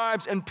all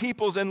tribes and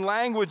peoples and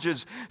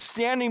languages,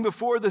 standing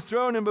before the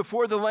throne and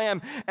before the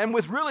Lamb, and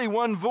with really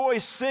one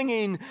voice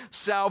singing,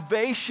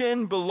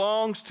 "Salvation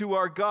belongs to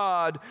our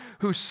God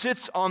who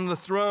sits on the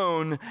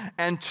throne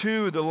and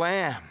to the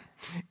Lamb."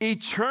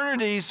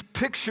 Eternity's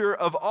picture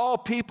of all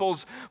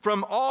peoples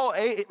from all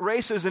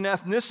races and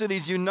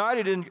ethnicities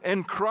united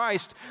in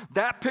Christ,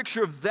 that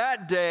picture of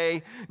that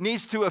day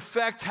needs to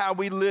affect how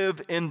we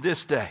live in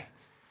this day.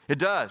 It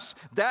does.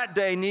 That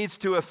day needs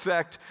to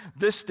affect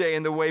this day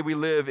and the way we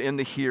live in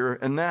the here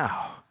and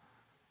now.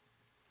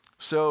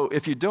 So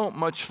if you don't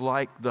much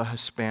like the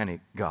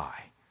Hispanic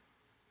guy,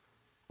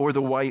 or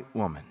the white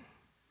woman,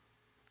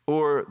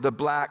 or the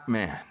black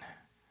man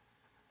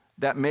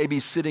that may be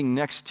sitting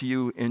next to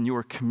you in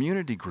your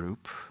community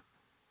group,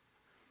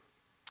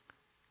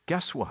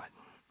 guess what?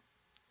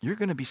 You're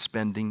going to be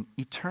spending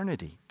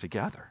eternity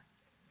together.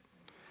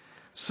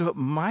 So it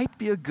might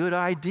be a good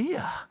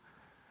idea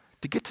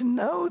to get to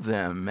know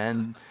them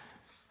and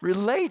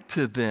relate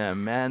to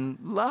them and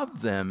love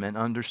them and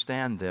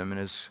understand them.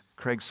 And as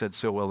Craig said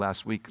so well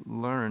last week,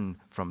 learn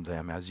from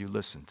them as you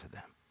listen to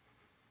them.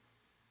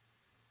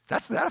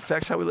 That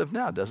affects how we live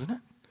now, doesn't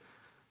it?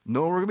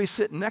 Knowing we're going to be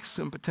sitting next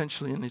to them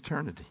potentially in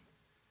eternity.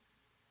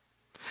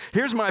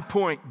 Here's my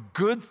point.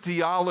 Good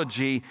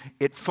theology,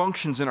 it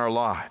functions in our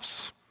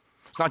lives.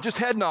 It's not just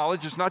head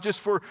knowledge. It's not just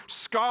for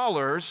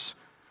scholars.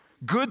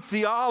 Good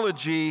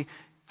theology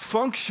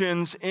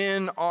functions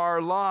in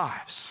our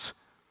lives.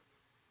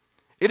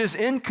 It is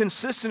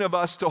inconsistent of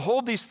us to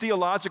hold these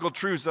theological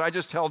truths that I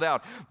just held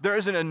out. There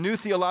isn't a new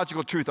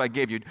theological truth I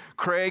gave you.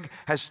 Craig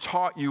has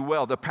taught you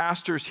well. The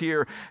pastors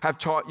here have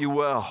taught you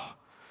well.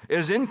 It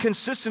is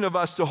inconsistent of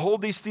us to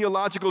hold these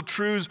theological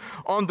truths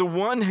on the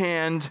one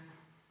hand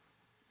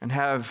and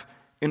have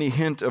any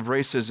hint of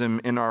racism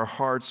in our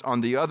hearts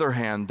on the other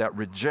hand that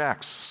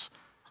rejects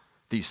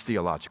these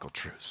theological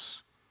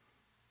truths.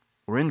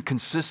 We're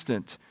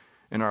inconsistent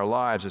in our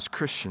lives as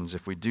Christians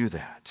if we do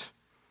that.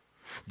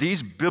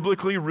 These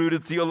biblically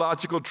rooted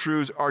theological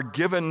truths are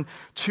given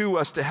to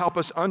us to help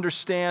us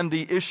understand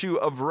the issue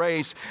of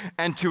race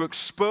and to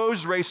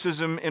expose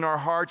racism in our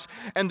hearts,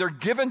 and they're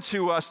given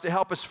to us to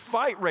help us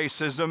fight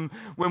racism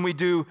when we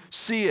do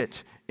see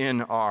it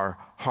in our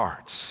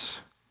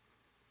hearts.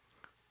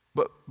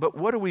 But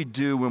what do we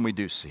do when we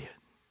do see it?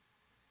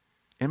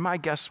 And my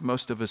guess,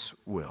 most of us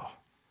will.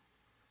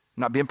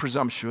 Not being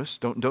presumptuous,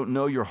 don't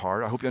know your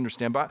heart. I hope you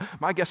understand. But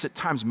my guess at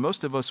times,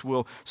 most of us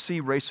will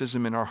see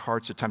racism in our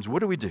hearts at times. What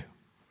do we do?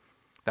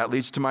 That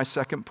leads to my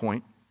second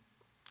point.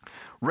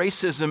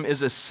 Racism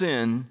is a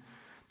sin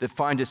that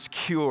finds its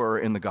cure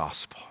in the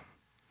gospel.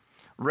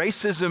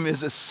 Racism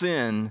is a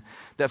sin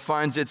that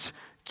finds its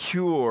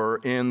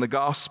cure in the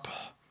gospel.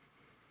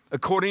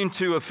 According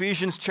to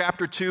Ephesians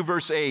chapter 2,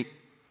 verse 8,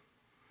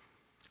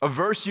 a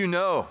verse you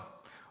know,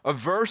 a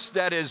verse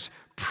that is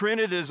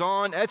printed as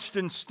etched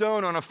in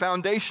stone on a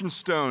foundation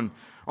stone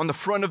on the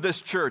front of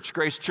this church,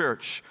 Grace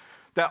Church,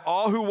 that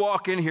all who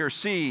walk in here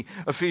see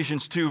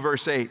Ephesians 2,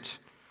 verse 8.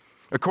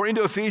 According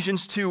to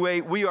Ephesians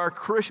 2:8,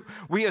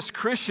 we as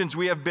Christians,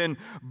 we have been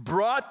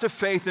brought to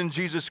faith in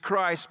Jesus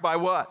Christ by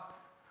what?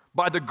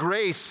 By the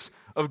grace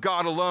of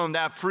God alone,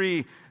 that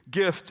free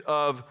gift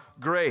of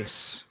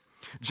grace.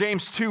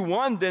 James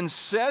 2:1 then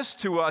says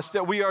to us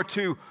that we are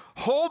to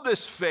hold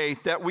this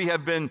faith that we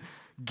have been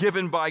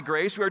given by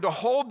grace. We are to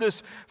hold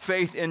this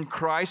faith in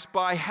Christ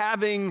by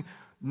having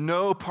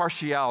no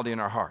partiality in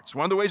our hearts.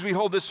 One of the ways we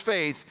hold this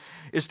faith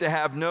is to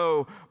have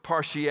no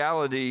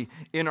partiality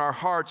in our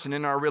hearts and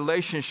in our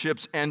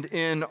relationships and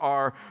in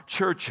our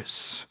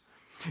churches.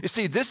 You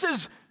see, this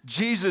is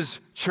Jesus'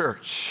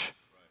 church.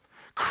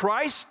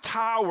 Christ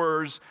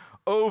towers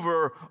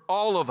over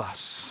all of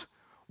us.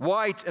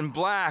 White and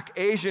black,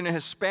 Asian and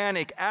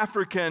Hispanic,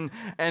 African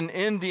and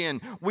Indian.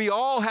 We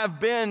all have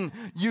been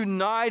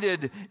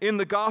united in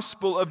the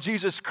gospel of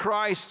Jesus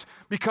Christ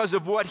because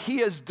of what he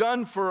has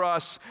done for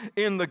us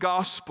in the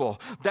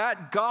gospel.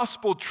 That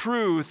gospel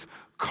truth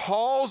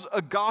calls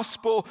a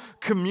gospel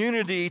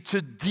community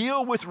to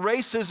deal with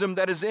racism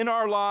that is in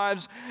our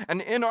lives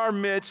and in our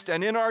midst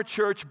and in our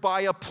church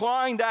by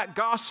applying that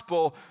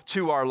gospel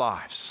to our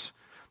lives.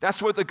 That's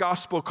what the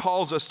gospel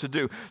calls us to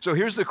do. So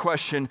here's the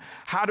question,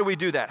 how do we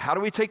do that? How do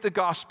we take the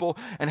gospel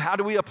and how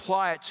do we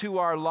apply it to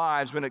our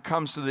lives when it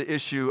comes to the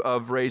issue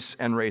of race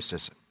and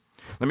racism?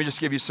 Let me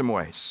just give you some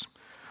ways.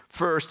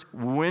 First,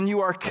 when you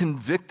are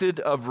convicted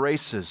of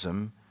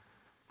racism,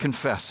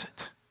 confess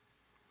it.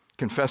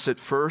 Confess it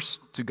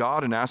first to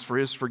God and ask for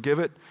his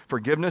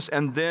forgiveness,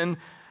 and then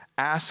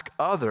ask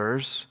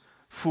others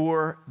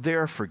for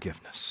their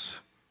forgiveness.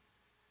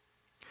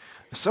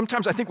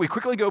 Sometimes I think we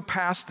quickly go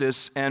past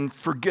this and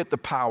forget the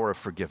power of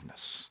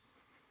forgiveness.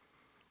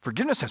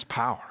 Forgiveness has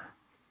power.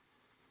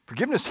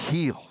 Forgiveness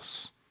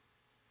heals.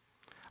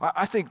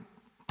 I think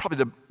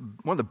probably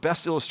one of the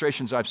best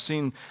illustrations I've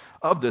seen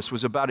of this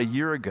was about a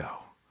year ago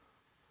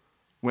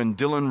when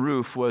Dylan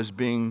Roof was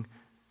being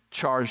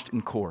charged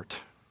in court. Do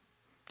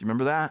you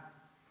remember that?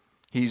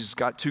 He's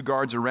got 2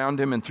 guards around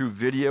him, and through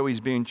video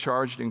he's being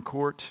charged in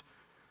court.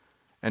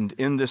 And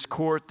in this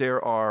court,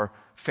 there are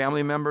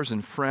family members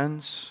and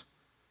friends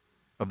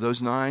of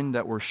those 9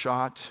 that were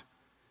shot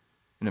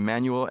in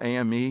Emmanuel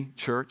AME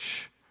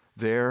Church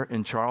there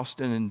in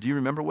Charleston. And do you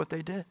remember what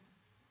they did?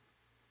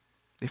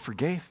 They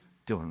forgave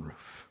Dylann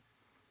Roof.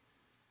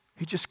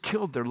 He just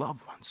killed their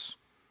loved ones.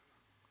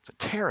 It's a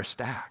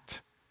terrorist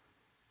act.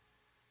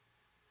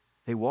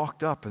 They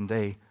walked up and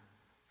they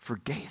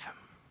forgave him.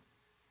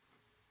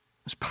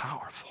 It was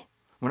powerful.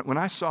 When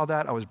I saw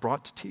that, I was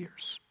brought to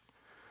tears.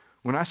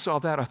 When I saw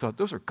that, I thought,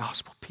 those are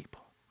gospel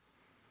people.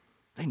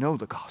 They know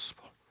the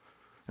gospel.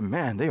 And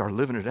man, they are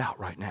living it out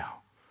right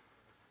now.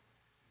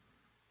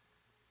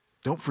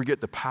 Don't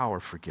forget the power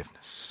of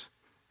forgiveness.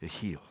 It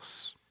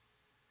heals.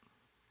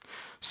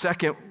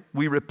 Second,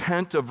 we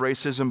repent of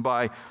racism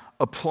by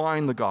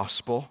applying the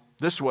gospel.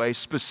 This way,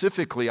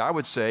 specifically, I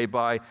would say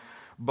by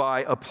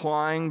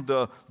applying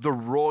the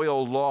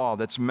royal law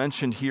that's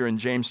mentioned here in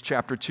James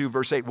chapter 2,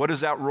 verse 8. What is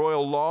that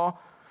royal law?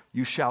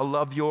 You shall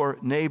love your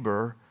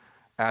neighbor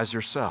as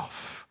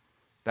yourself.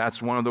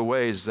 That's one of the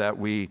ways that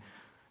we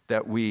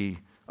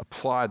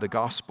apply the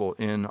gospel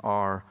in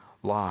our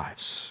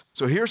lives.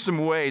 So here's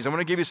some ways. I'm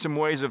going to give you some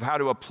ways of how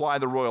to apply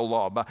the royal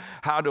law,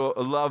 how to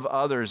love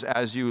others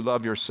as you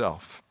love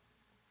yourself.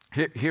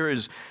 Here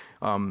is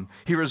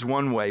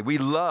one way. We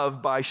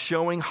love by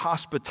showing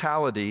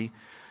hospitality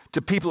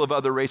to people of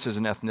other races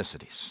and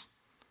ethnicities.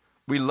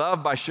 We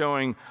love by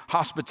showing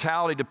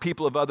hospitality to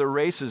people of other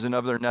races and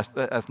other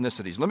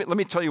ethnicities. Let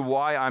me tell you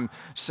why I'm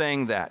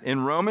saying that.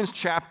 In Romans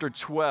chapter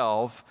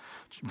 12,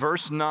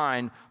 verse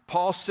 9,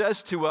 Paul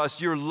says to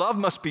us, your love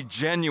must be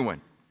genuine.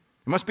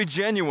 It must be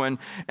genuine.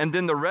 And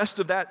then the rest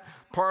of that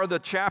part of the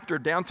chapter,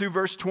 down through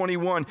verse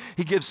 21,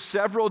 he gives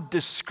several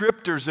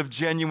descriptors of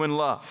genuine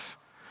love.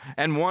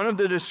 And one of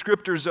the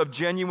descriptors of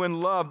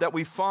genuine love that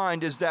we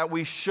find is that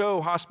we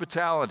show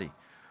hospitality.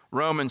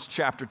 Romans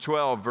chapter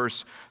 12,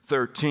 verse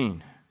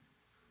 13.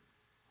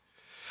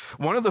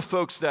 One of the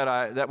folks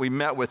that we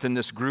met with in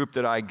this group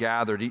that I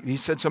gathered, he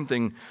said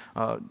something,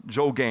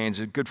 Joel Gaines,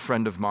 a good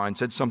friend of mine,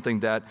 said something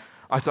that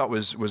I thought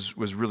was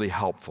really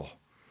helpful.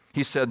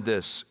 He said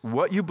this: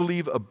 what you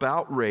believe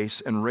about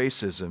race and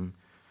racism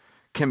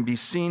can be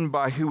seen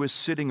by who is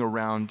sitting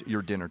around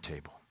your dinner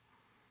table.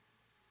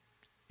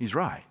 He's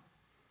right.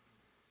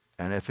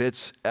 And if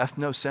it's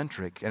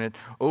ethnocentric, and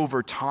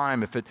over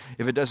time,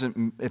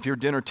 if your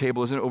dinner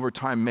table isn't over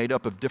time made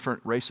up of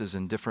different races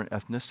and different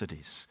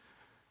ethnicities,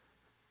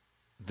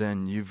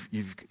 then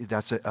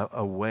that's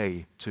a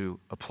way to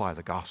apply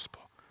the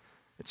gospel.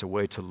 It's a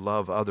way to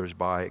love others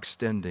by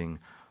extending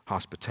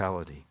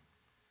hospitality.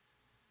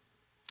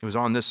 It was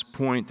on this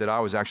point that I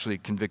was actually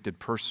convicted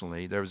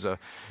personally. There was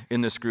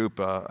in this group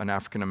an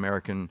African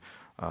American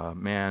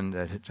man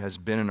that has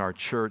been in our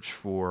church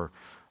for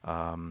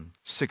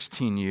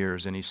 16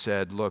 years, and he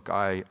said, look,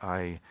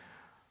 I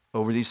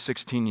over these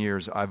 16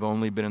 years, I've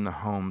only been in the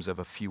homes of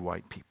a few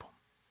white people.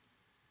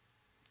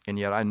 And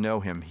yet I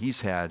know him.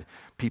 He's had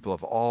people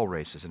of all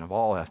races and of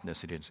all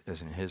ethnicities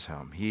in his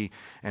home. He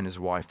and his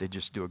wife, they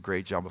just do a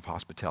great job of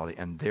hospitality,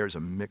 and there's a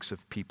mix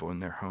of people in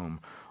their home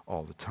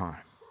all the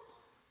time.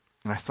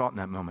 And I thought in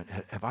that moment,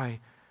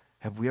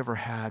 have we ever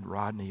had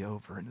Rodney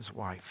over and his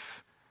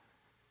wife?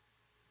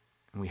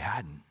 And we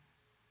hadn't.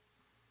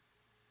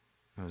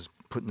 I was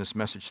putting this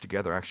message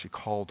together. I actually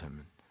called him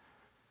and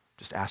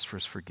just asked for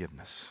his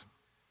forgiveness.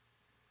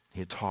 He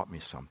had taught me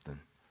something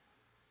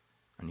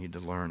I need to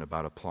learn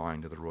about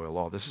applying to the royal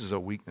law. This is a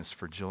weakness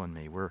for Jill and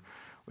me.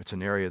 It's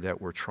an area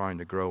that we're trying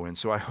to grow in.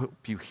 So I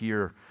hope you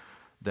hear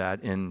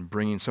that in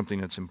bringing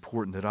something that's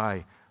important, that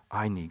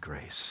I need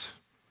grace.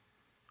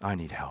 I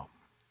need help.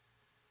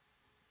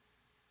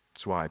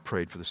 That's why I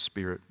prayed for the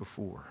Spirit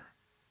before.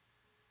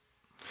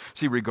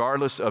 See,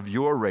 regardless of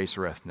your race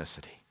or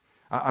ethnicity,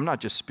 I'm not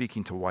just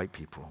speaking to white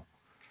people.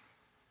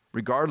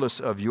 Regardless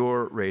of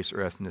your race or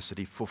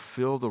ethnicity,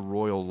 fulfill the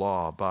royal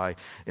law by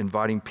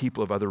inviting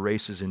people of other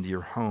races into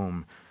your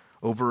home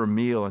over a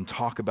meal and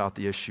talk about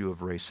the issue of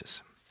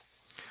racism.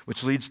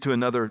 Which leads to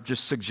another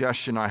just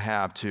suggestion I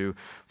have to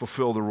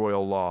fulfill the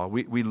royal law.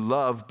 We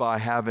love by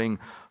having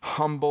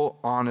humble,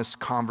 honest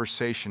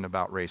conversation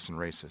about race and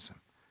racism.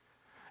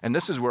 And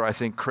this is where I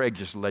think Craig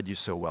just led you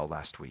so well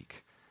last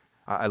week.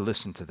 I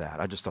listened to that.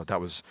 I just thought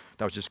that was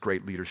just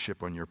great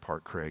leadership on your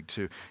part, Craig.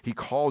 He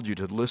called you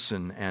to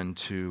listen and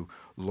to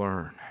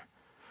learn.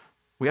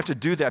 We have to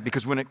do that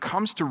because when it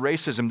comes to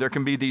racism, there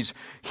can be these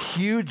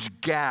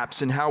huge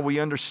gaps in how we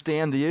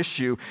understand the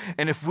issue.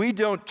 And if we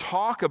don't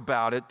talk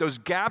about it, those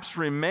gaps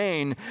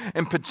remain,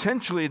 and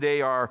potentially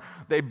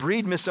they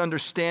breed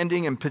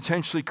misunderstanding and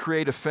potentially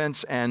create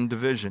offense and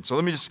division. So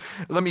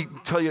let me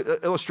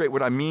illustrate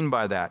what I mean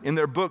by that. In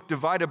their book,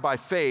 Divided by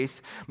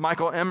Faith,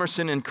 Michael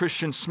Emerson and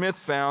Christian Smith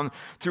found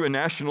through a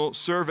national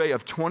survey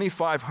of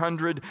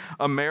 2,500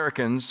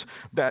 Americans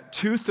that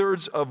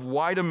 2/3 of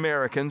white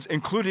Americans,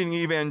 including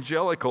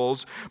evangelicals,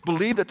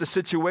 believe that the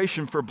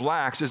situation for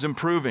blacks is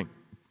improving,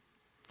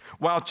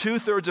 while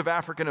 2/3 of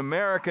African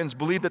Americans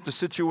believe that the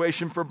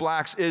situation for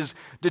blacks is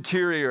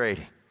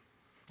deteriorating.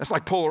 That's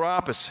like polar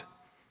opposite.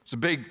 There's a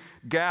big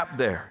gap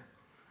there.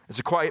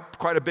 It's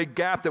quite a big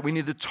gap that we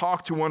need to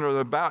talk to one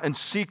another about and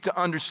seek to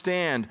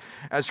understand,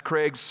 as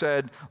Craig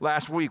said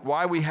last week,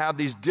 why we have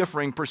these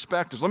differing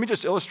perspectives. Let me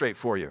just illustrate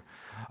for you.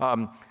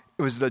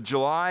 It was the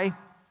July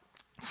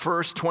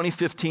 1st,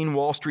 2015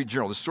 Wall Street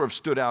Journal. This sort of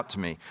stood out to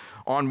me.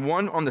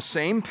 On the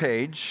same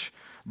page,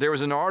 there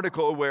was an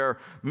article where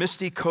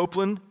Misty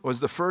Copeland was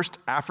the first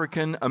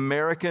African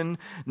American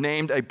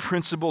named a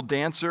principal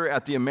dancer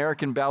at the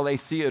American Ballet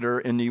Theater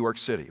in New York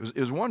City. It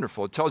was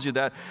wonderful. It tells you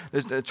that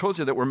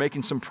we're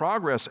making some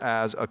progress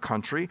as a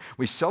country.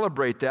 We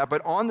celebrate that.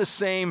 But on the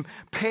same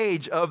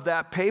page of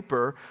that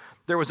paper,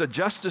 there was a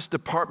Justice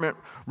Department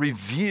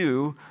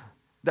review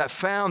that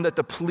found that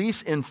the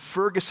police in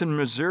Ferguson,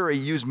 Missouri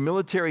used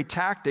military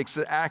tactics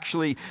that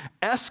actually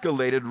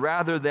escalated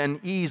rather than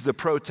eased the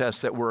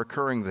protests that were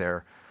occurring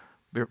there.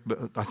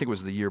 I think it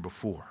was the year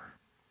before.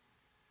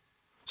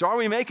 So are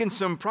we making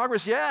some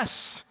progress?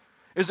 Yes.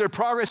 Is there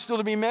progress still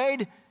to be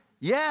made?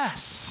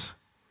 Yes.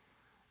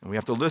 And we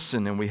have to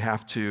listen and we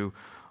have to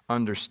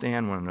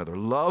understand one another.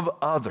 Love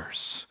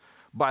others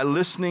by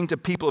listening to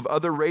people of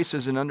other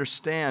races and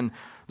understand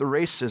the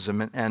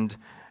racism and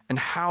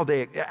how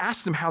they,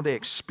 ask them how they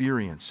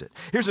experience it.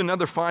 Here's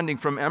another finding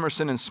from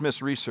Emerson and Smith's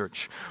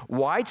research.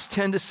 Whites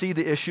tend to see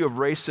the issue of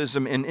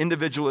racism in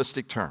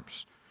individualistic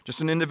terms,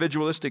 just in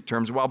individualistic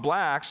terms, while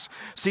blacks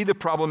see the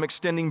problem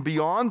extending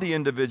beyond the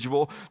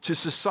individual to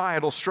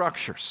societal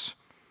structures.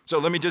 So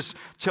let me just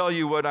tell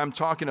you what I'm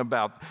talking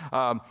about.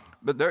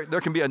 But there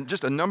can be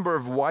just a number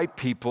of white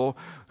people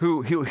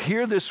who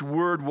hear this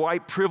word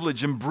white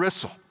privilege and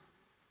bristle.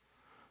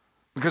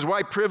 Because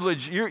white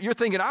privilege, you're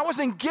thinking, I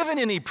wasn't given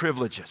any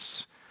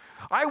privileges.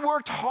 I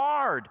worked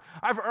hard.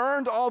 I've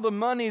earned all the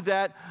money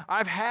that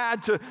I've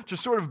had to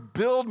sort of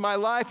build my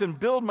life and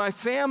build my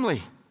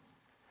family.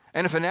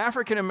 And if an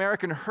African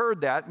American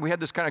heard that, we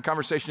had this kind of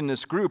conversation in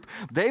this group,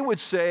 they would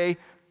say,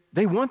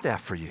 they want that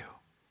for you.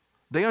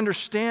 They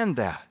understand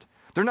that.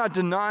 They're not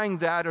denying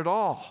that at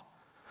all.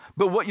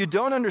 But what you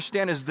don't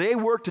understand is they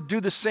work to do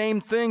the same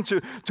thing,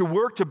 to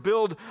work to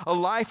build a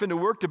life and to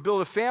work to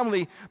build a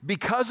family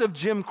because of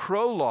Jim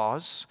Crow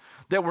laws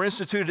that were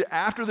instituted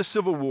after the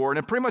Civil War, and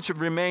it pretty much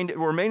remained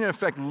in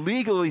effect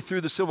legally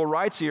through the Civil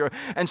Rights era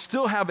and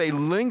still have a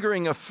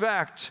lingering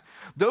effect.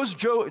 Those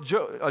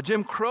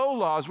Jim Crow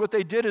laws, what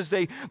they did is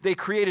they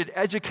created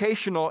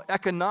educational,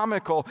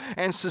 economical,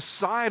 and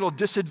societal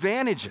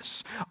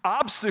disadvantages,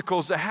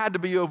 obstacles that had to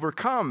be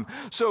overcome.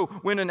 So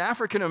when an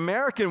African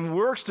American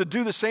works to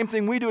do the same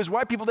thing we do as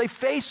white people, they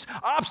face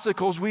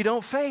obstacles we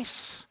don't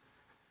face.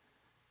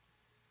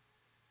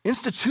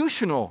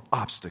 Institutional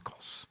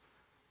obstacles.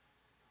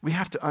 We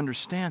have to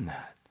understand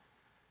that.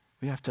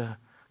 We have to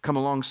come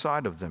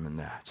alongside of them in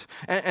that.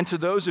 And to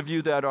those of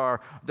you that are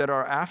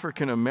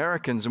African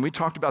Americans, and we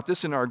talked about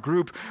this in our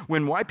group,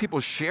 when white people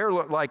share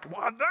like,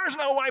 well, there's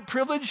no white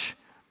privilege,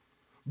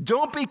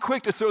 don't be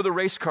quick to throw the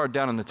race card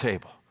down on the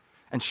table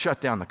and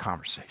shut down the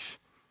conversation.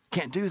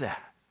 Can't do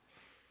that.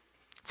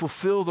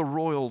 Fulfill the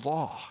royal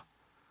law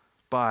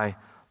by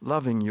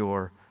loving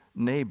your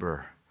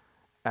neighbor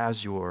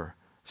as yourself.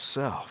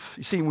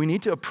 You see, we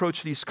need to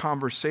approach these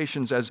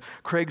conversations, as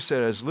Craig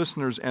said, as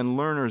listeners and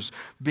learners,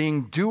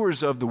 being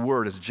doers of the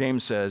word, as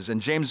James says.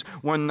 And James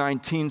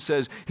 1:19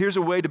 says, here's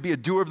a way to be a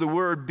doer of the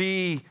word,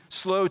 be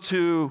slow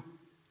to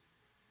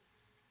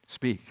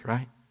speak,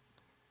 right?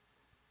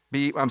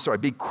 Be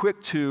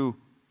quick to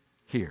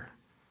hear,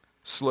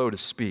 slow to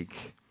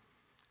speak,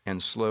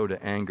 and slow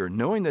to anger,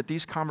 knowing that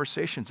these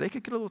conversations, they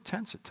could get a little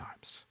tense at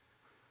times.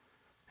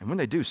 And when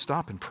they do,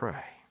 stop and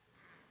pray.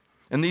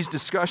 And these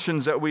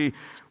discussions that we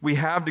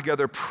have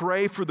together,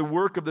 pray for the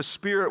work of the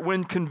Spirit.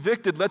 When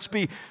convicted, let's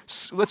be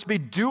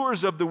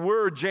doers of the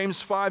word.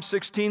 James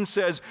 5:16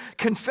 says,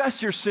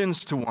 confess your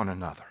sins to one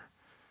another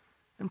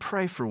and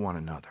pray for one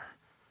another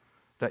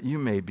that you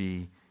may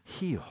be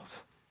healed.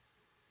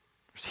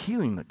 There's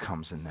healing that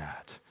comes in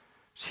that.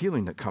 There's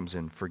healing that comes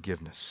in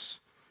forgiveness.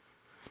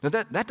 Now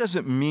that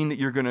doesn't mean that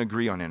you're going to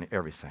agree on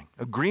everything.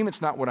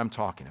 Agreement's not what I'm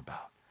talking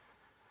about.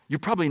 You're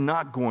probably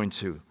not going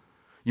to.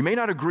 You may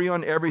not agree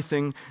on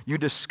everything you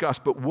discuss,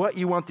 but what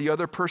you want the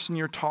other person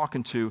you're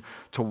talking to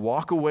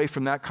walk away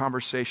from that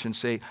conversation and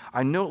say,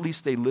 I know at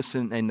least they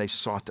listened and they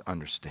sought to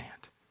understand.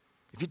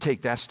 If you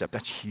take that step,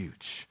 that's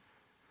huge.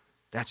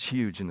 That's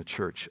huge in the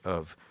church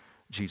of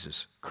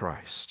Jesus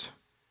Christ.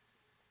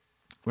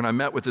 When I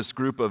met with this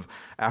group of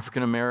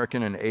African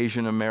American and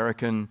Asian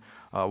American,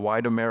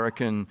 white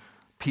American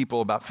people,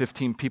 about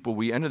 15 people,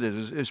 we ended it.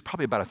 It was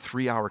probably about a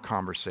 3-hour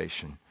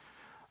conversation.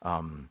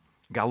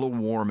 Got a little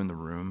warm in the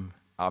room,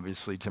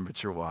 obviously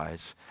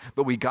temperature-wise.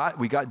 But we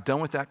got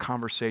done with that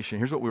conversation.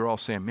 Here's what we were all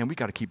saying, man, we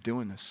got to keep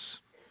doing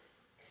this.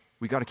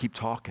 We got to keep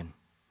talking.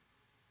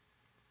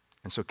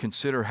 And so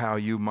consider how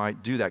you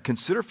might do that.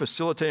 Consider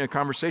facilitating a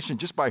conversation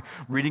just by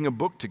reading a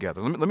book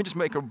together. Let me just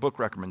make a book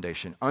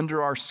recommendation,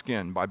 Under Our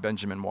Skin by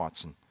Benjamin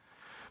Watson.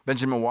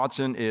 Benjamin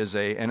Watson is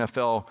a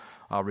NFL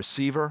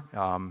receiver.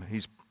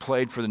 He's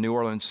played for the New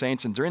Orleans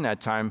Saints, and during that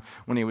time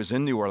when he was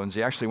in New Orleans,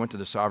 he actually went to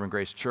the Sovereign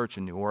Grace Church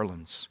in New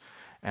Orleans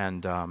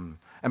and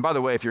And by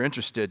the way, if you're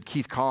interested,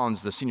 Keith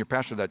Collins, the senior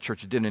pastor of that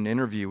church, did an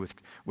interview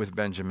with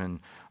Benjamin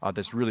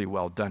that's really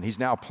well done. He's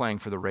now playing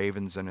for the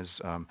Ravens and is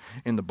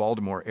in the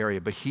Baltimore area.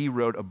 But he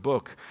wrote a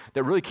book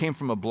that really came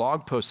from a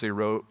blog post they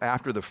wrote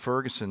after the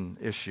Ferguson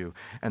issue.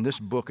 And this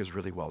book is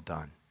really well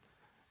done.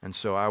 And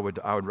so I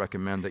would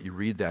recommend that you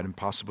read that and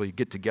possibly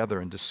get together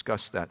and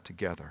discuss that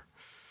together.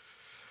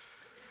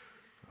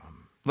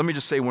 Let me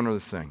just say one other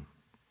thing.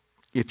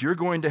 If you're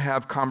going to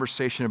have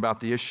conversation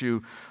about the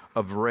issue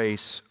of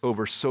race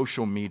over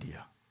social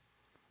media,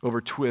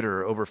 over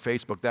Twitter, over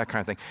Facebook, that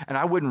kind of thing, and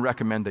I wouldn't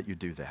recommend that you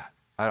do that.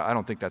 I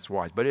don't think that's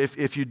wise. But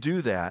if you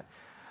do that,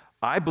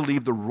 I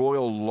believe the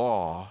royal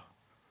law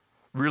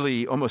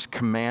really almost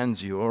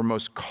commands you or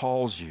almost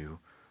calls you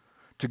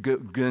to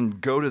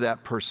go to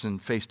that person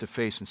face to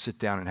face and sit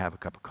down and have a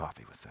cup of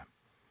coffee with them.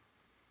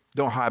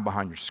 Don't hide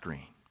behind your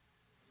screen.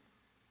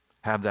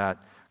 Have that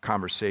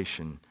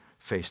conversation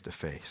face to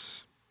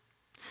face.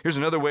 Here's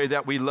another way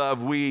that we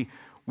love. We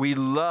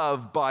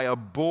love by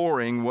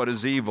abhorring what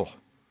is evil.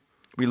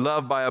 We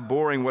love by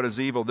abhorring what is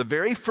evil. The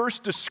very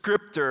first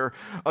descriptor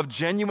of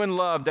genuine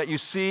love that you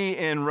see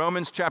in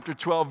Romans chapter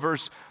 12,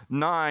 verse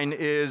 9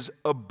 is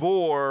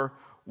abhor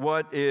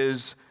what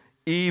is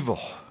evil.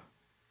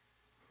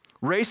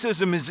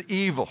 Racism is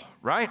evil,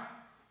 right?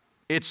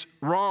 It's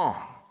wrong.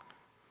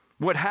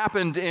 What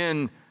happened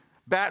in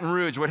Baton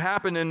Rouge, what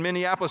happened in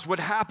Minneapolis, what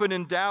happened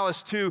in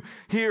Dallas 2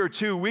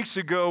 weeks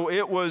ago,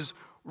 it was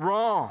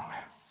wrong.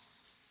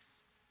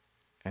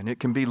 And it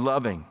can be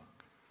loving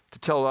to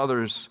tell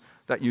others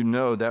that you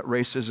know that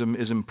racism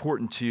is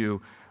important to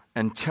you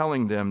and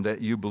telling them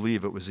that you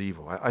believe it was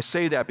evil. I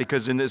say that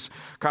because in this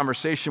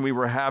conversation we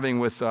were having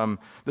with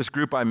this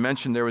group I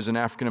mentioned, there was an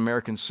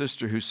African-American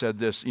sister who said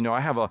this,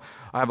 I have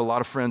a lot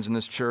of friends in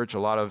this church, a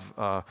lot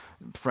of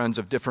friends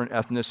of different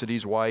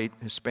ethnicities, white,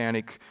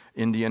 Hispanic,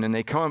 Indian, and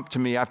they come up to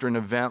me after an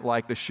event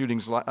like the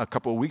shootings a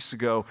couple of weeks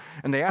ago,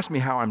 and they ask me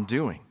how I'm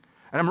doing.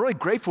 And I'm really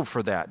grateful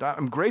for that.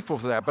 I'm grateful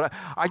for that. But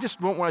I just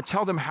don't want to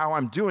tell them how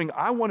I'm doing.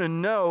 I want to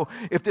know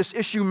if this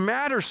issue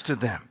matters to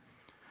them.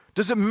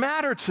 Does it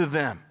matter to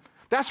them?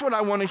 That's what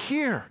I want to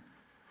hear.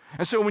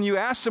 And so when you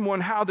ask someone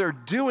how they're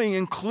doing,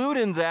 include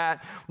in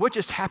that what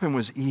just happened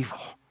was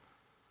evil.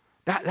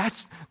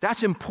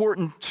 That's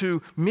important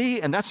to me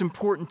and that's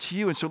important to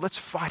you. And so let's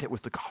fight it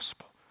with the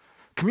gospel.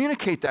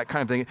 Communicate that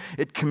kind of thing.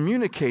 It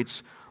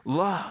communicates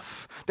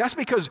love. That's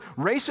because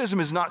racism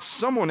is not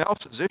someone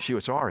else's issue.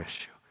 It's our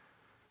issue.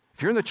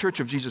 If you're in the Church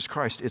of Jesus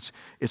Christ,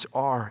 it's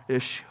our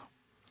issue.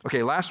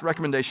 Okay, last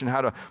recommendation,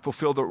 how to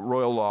fulfill the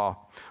royal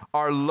law.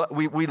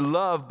 We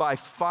love by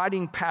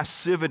fighting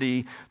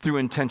passivity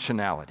through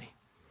intentionality.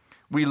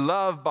 We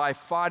love by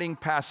fighting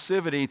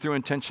passivity through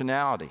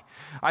intentionality.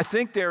 I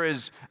think there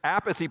is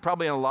apathy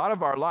probably in a lot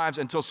of our lives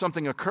until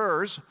something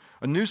occurs,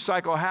 a news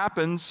cycle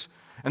happens,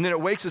 and then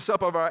it wakes us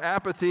up of our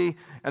apathy,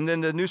 and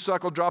then the news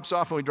cycle drops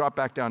off and we drop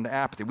back down to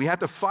apathy. We have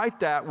to fight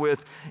that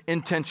with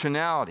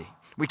intentionality.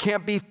 We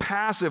can't be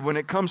passive when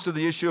it comes to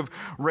the issue of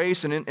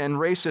race and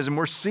racism.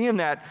 We're seeing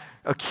that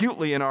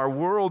acutely in our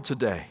world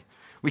today.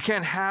 We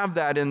can't have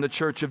that in the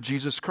Church of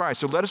Jesus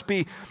Christ. So let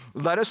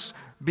us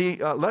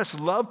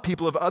love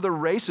people of other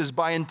races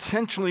by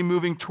intentionally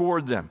moving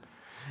toward them.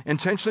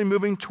 Intentionally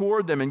moving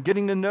toward them and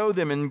getting to know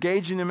them and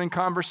engaging them in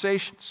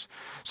conversations.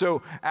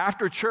 So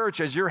after church,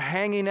 as you're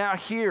hanging out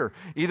here,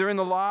 either in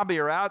the lobby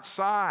or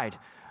outside,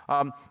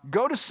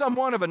 go to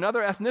someone of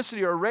another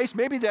ethnicity or race,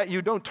 maybe that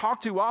you don't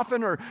talk to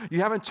often or you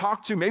haven't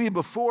talked to maybe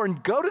before,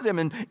 and go to them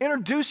and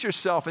introduce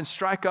yourself and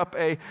strike up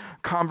a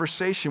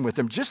conversation with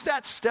them. Just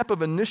that step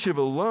of initiative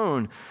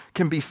alone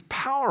can be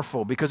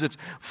powerful because it's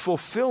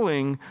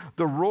fulfilling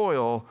the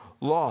royal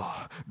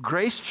law.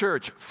 Grace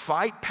Church,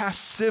 fight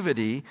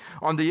passivity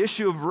on the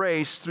issue of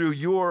race through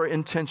your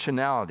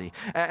intentionality.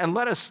 And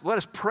let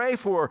us pray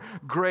for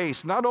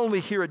grace, not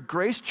only here at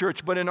Grace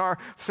Church, but in our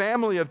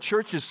family of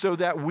churches so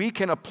that we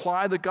can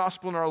apply the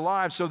gospel in our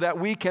lives, so that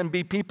we can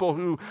be people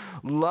who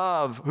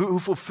love, who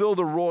fulfill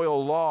the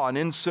royal law, and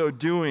in so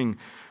doing,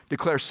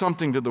 declare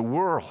something to the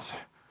world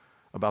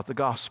about the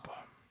gospel.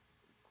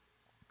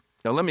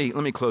 Now, let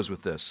me close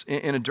with this.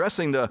 In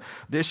addressing the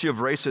issue of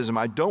racism,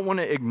 I don't want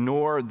to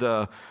ignore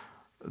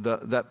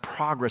that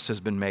progress has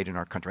been made in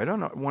our country. I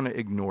don't want to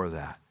ignore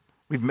that.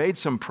 We've made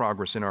some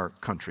progress in our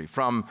country,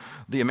 from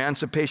the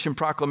Emancipation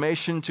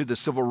Proclamation to the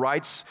Civil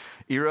Rights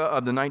era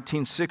of the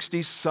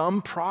 1960s.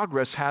 Some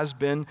progress has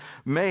been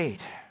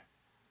made.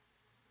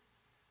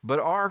 But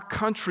our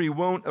country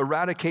won't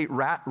eradicate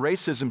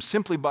racism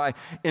simply by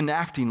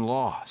enacting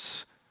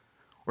laws,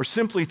 or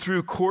simply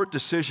through court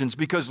decisions,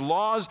 because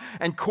laws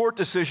and court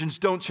decisions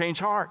don't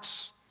change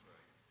hearts.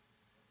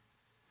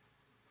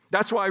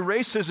 That's why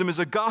racism is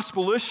a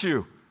gospel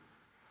issue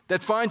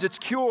that finds its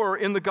cure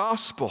in the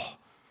gospel.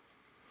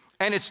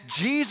 And it's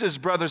Jesus,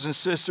 brothers and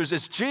sisters,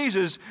 it's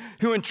Jesus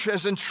who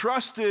has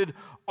entrusted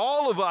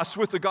all of us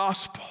with the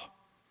gospel.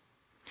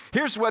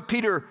 Here's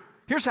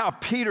how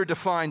Peter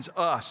defines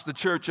us, the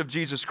Church of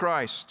Jesus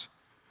Christ.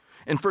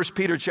 In 1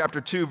 Peter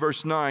chapter 2,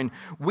 verse 9,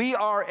 we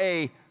are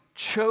a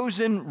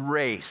chosen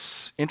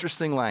race.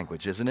 Interesting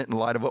language, isn't it, in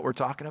light of what we're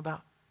talking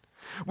about?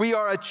 We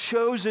are a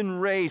chosen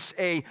race,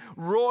 a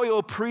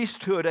royal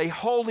priesthood, a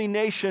holy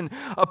nation,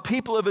 a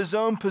people of his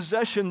own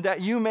possession,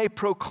 that you may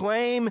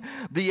proclaim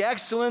the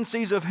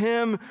excellencies of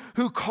him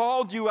who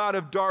called you out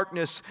of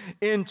darkness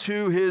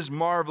into his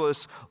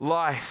marvelous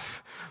light.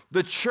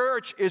 The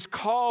church is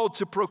called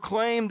to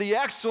proclaim the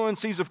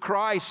excellencies of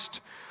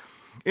Christ.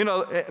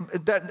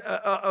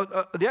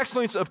 The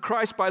excellence of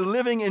Christ by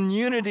living in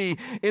unity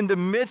in the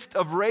midst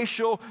of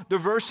racial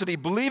diversity,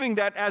 believing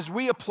that as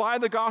we apply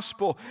the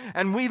gospel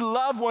and we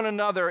love one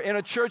another in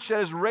a church that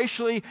is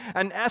racially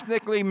and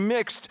ethnically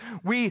mixed,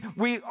 we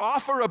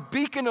offer a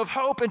beacon of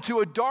hope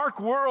into a dark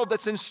world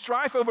that's in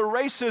strife over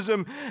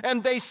racism,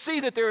 and they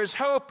see that there is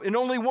hope in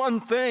only one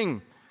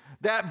thing,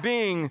 that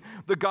being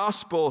the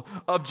gospel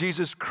of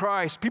Jesus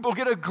Christ. People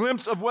get a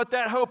glimpse of what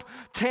that hope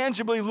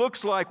tangibly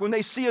looks like when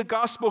they see a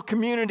gospel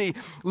community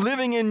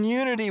living in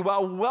unity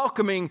while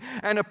welcoming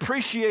and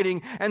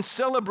appreciating and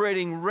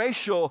celebrating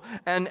racial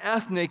and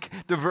ethnic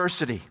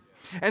diversity.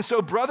 And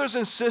so, brothers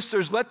and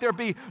sisters, let there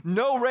be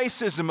no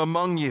racism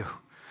among you.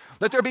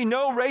 Let there be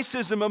no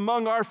racism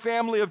among our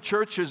family of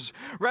churches.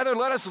 Rather,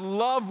 let us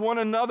love one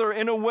another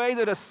in a way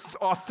that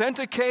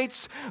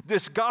authenticates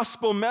this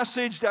gospel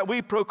message that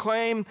we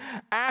proclaim,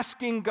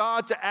 asking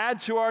God to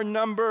add to our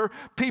number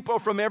people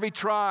from every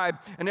tribe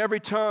and every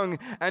tongue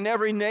and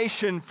every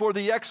nation for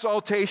the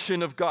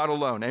exaltation of God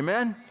alone.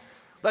 Amen?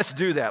 Let's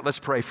do that. Let's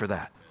pray for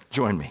that.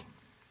 Join me.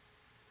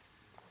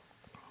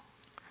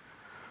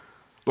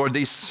 Lord,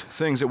 these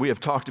things that we have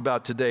talked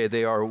about today,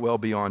 they are well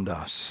beyond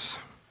us.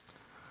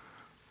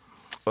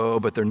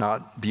 Oh, but they're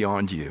not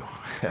beyond you.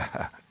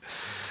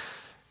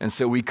 And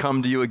so we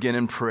come to you again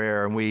in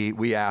prayer, and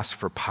we ask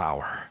for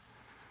power.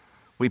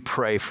 We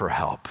pray for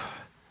help.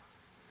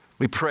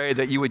 We pray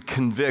that you would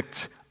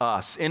convict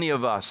us, any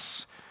of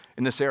us,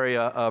 in this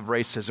area of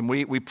racism.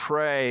 We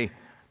pray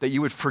that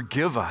you would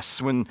forgive us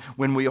when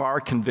we are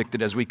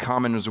convicted, as we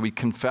come and as we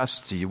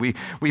confess to you.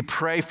 We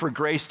pray for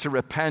grace to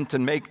repent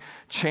and make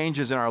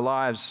changes in our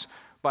lives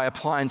by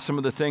applying some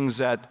of the things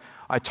that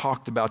I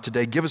talked about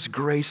today. Give us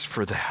grace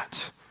for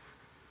that.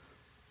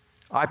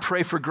 I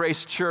pray for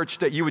Grace Church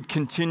that you would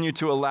continue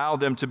to allow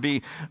them to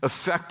be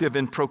effective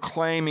in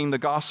proclaiming the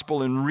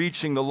gospel and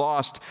reaching the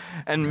lost.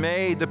 And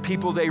may the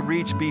people they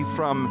reach be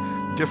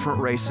from different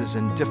races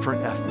and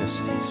different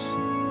ethnicities.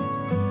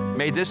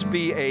 May this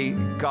be a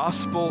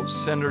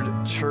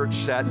gospel-centered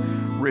church that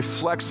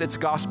reflects its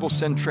gospel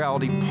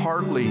centrality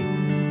partly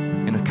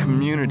in a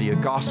community, a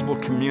gospel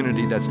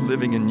community that's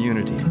living in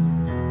unity.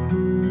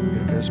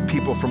 As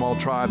people from all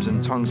tribes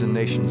and tongues and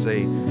nations,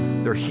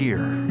 they're here.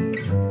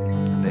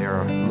 They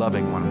are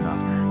loving one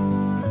another.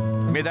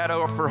 May that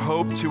offer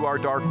hope to our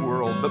dark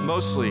world, but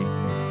mostly,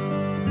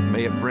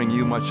 may it bring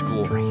you much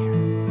glory.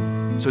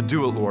 So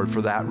do it, Lord,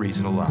 for that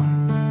reason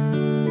alone.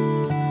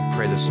 We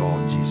pray this all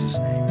in Jesus'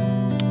 name.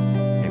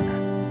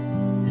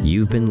 Amen.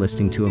 You've been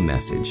listening to a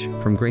message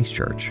from Grace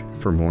Church.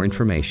 For more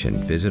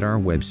information, visit our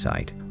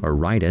website or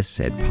write us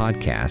at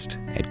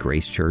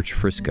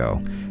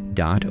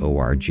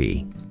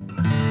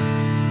podcast@gracechurchfrisco.org.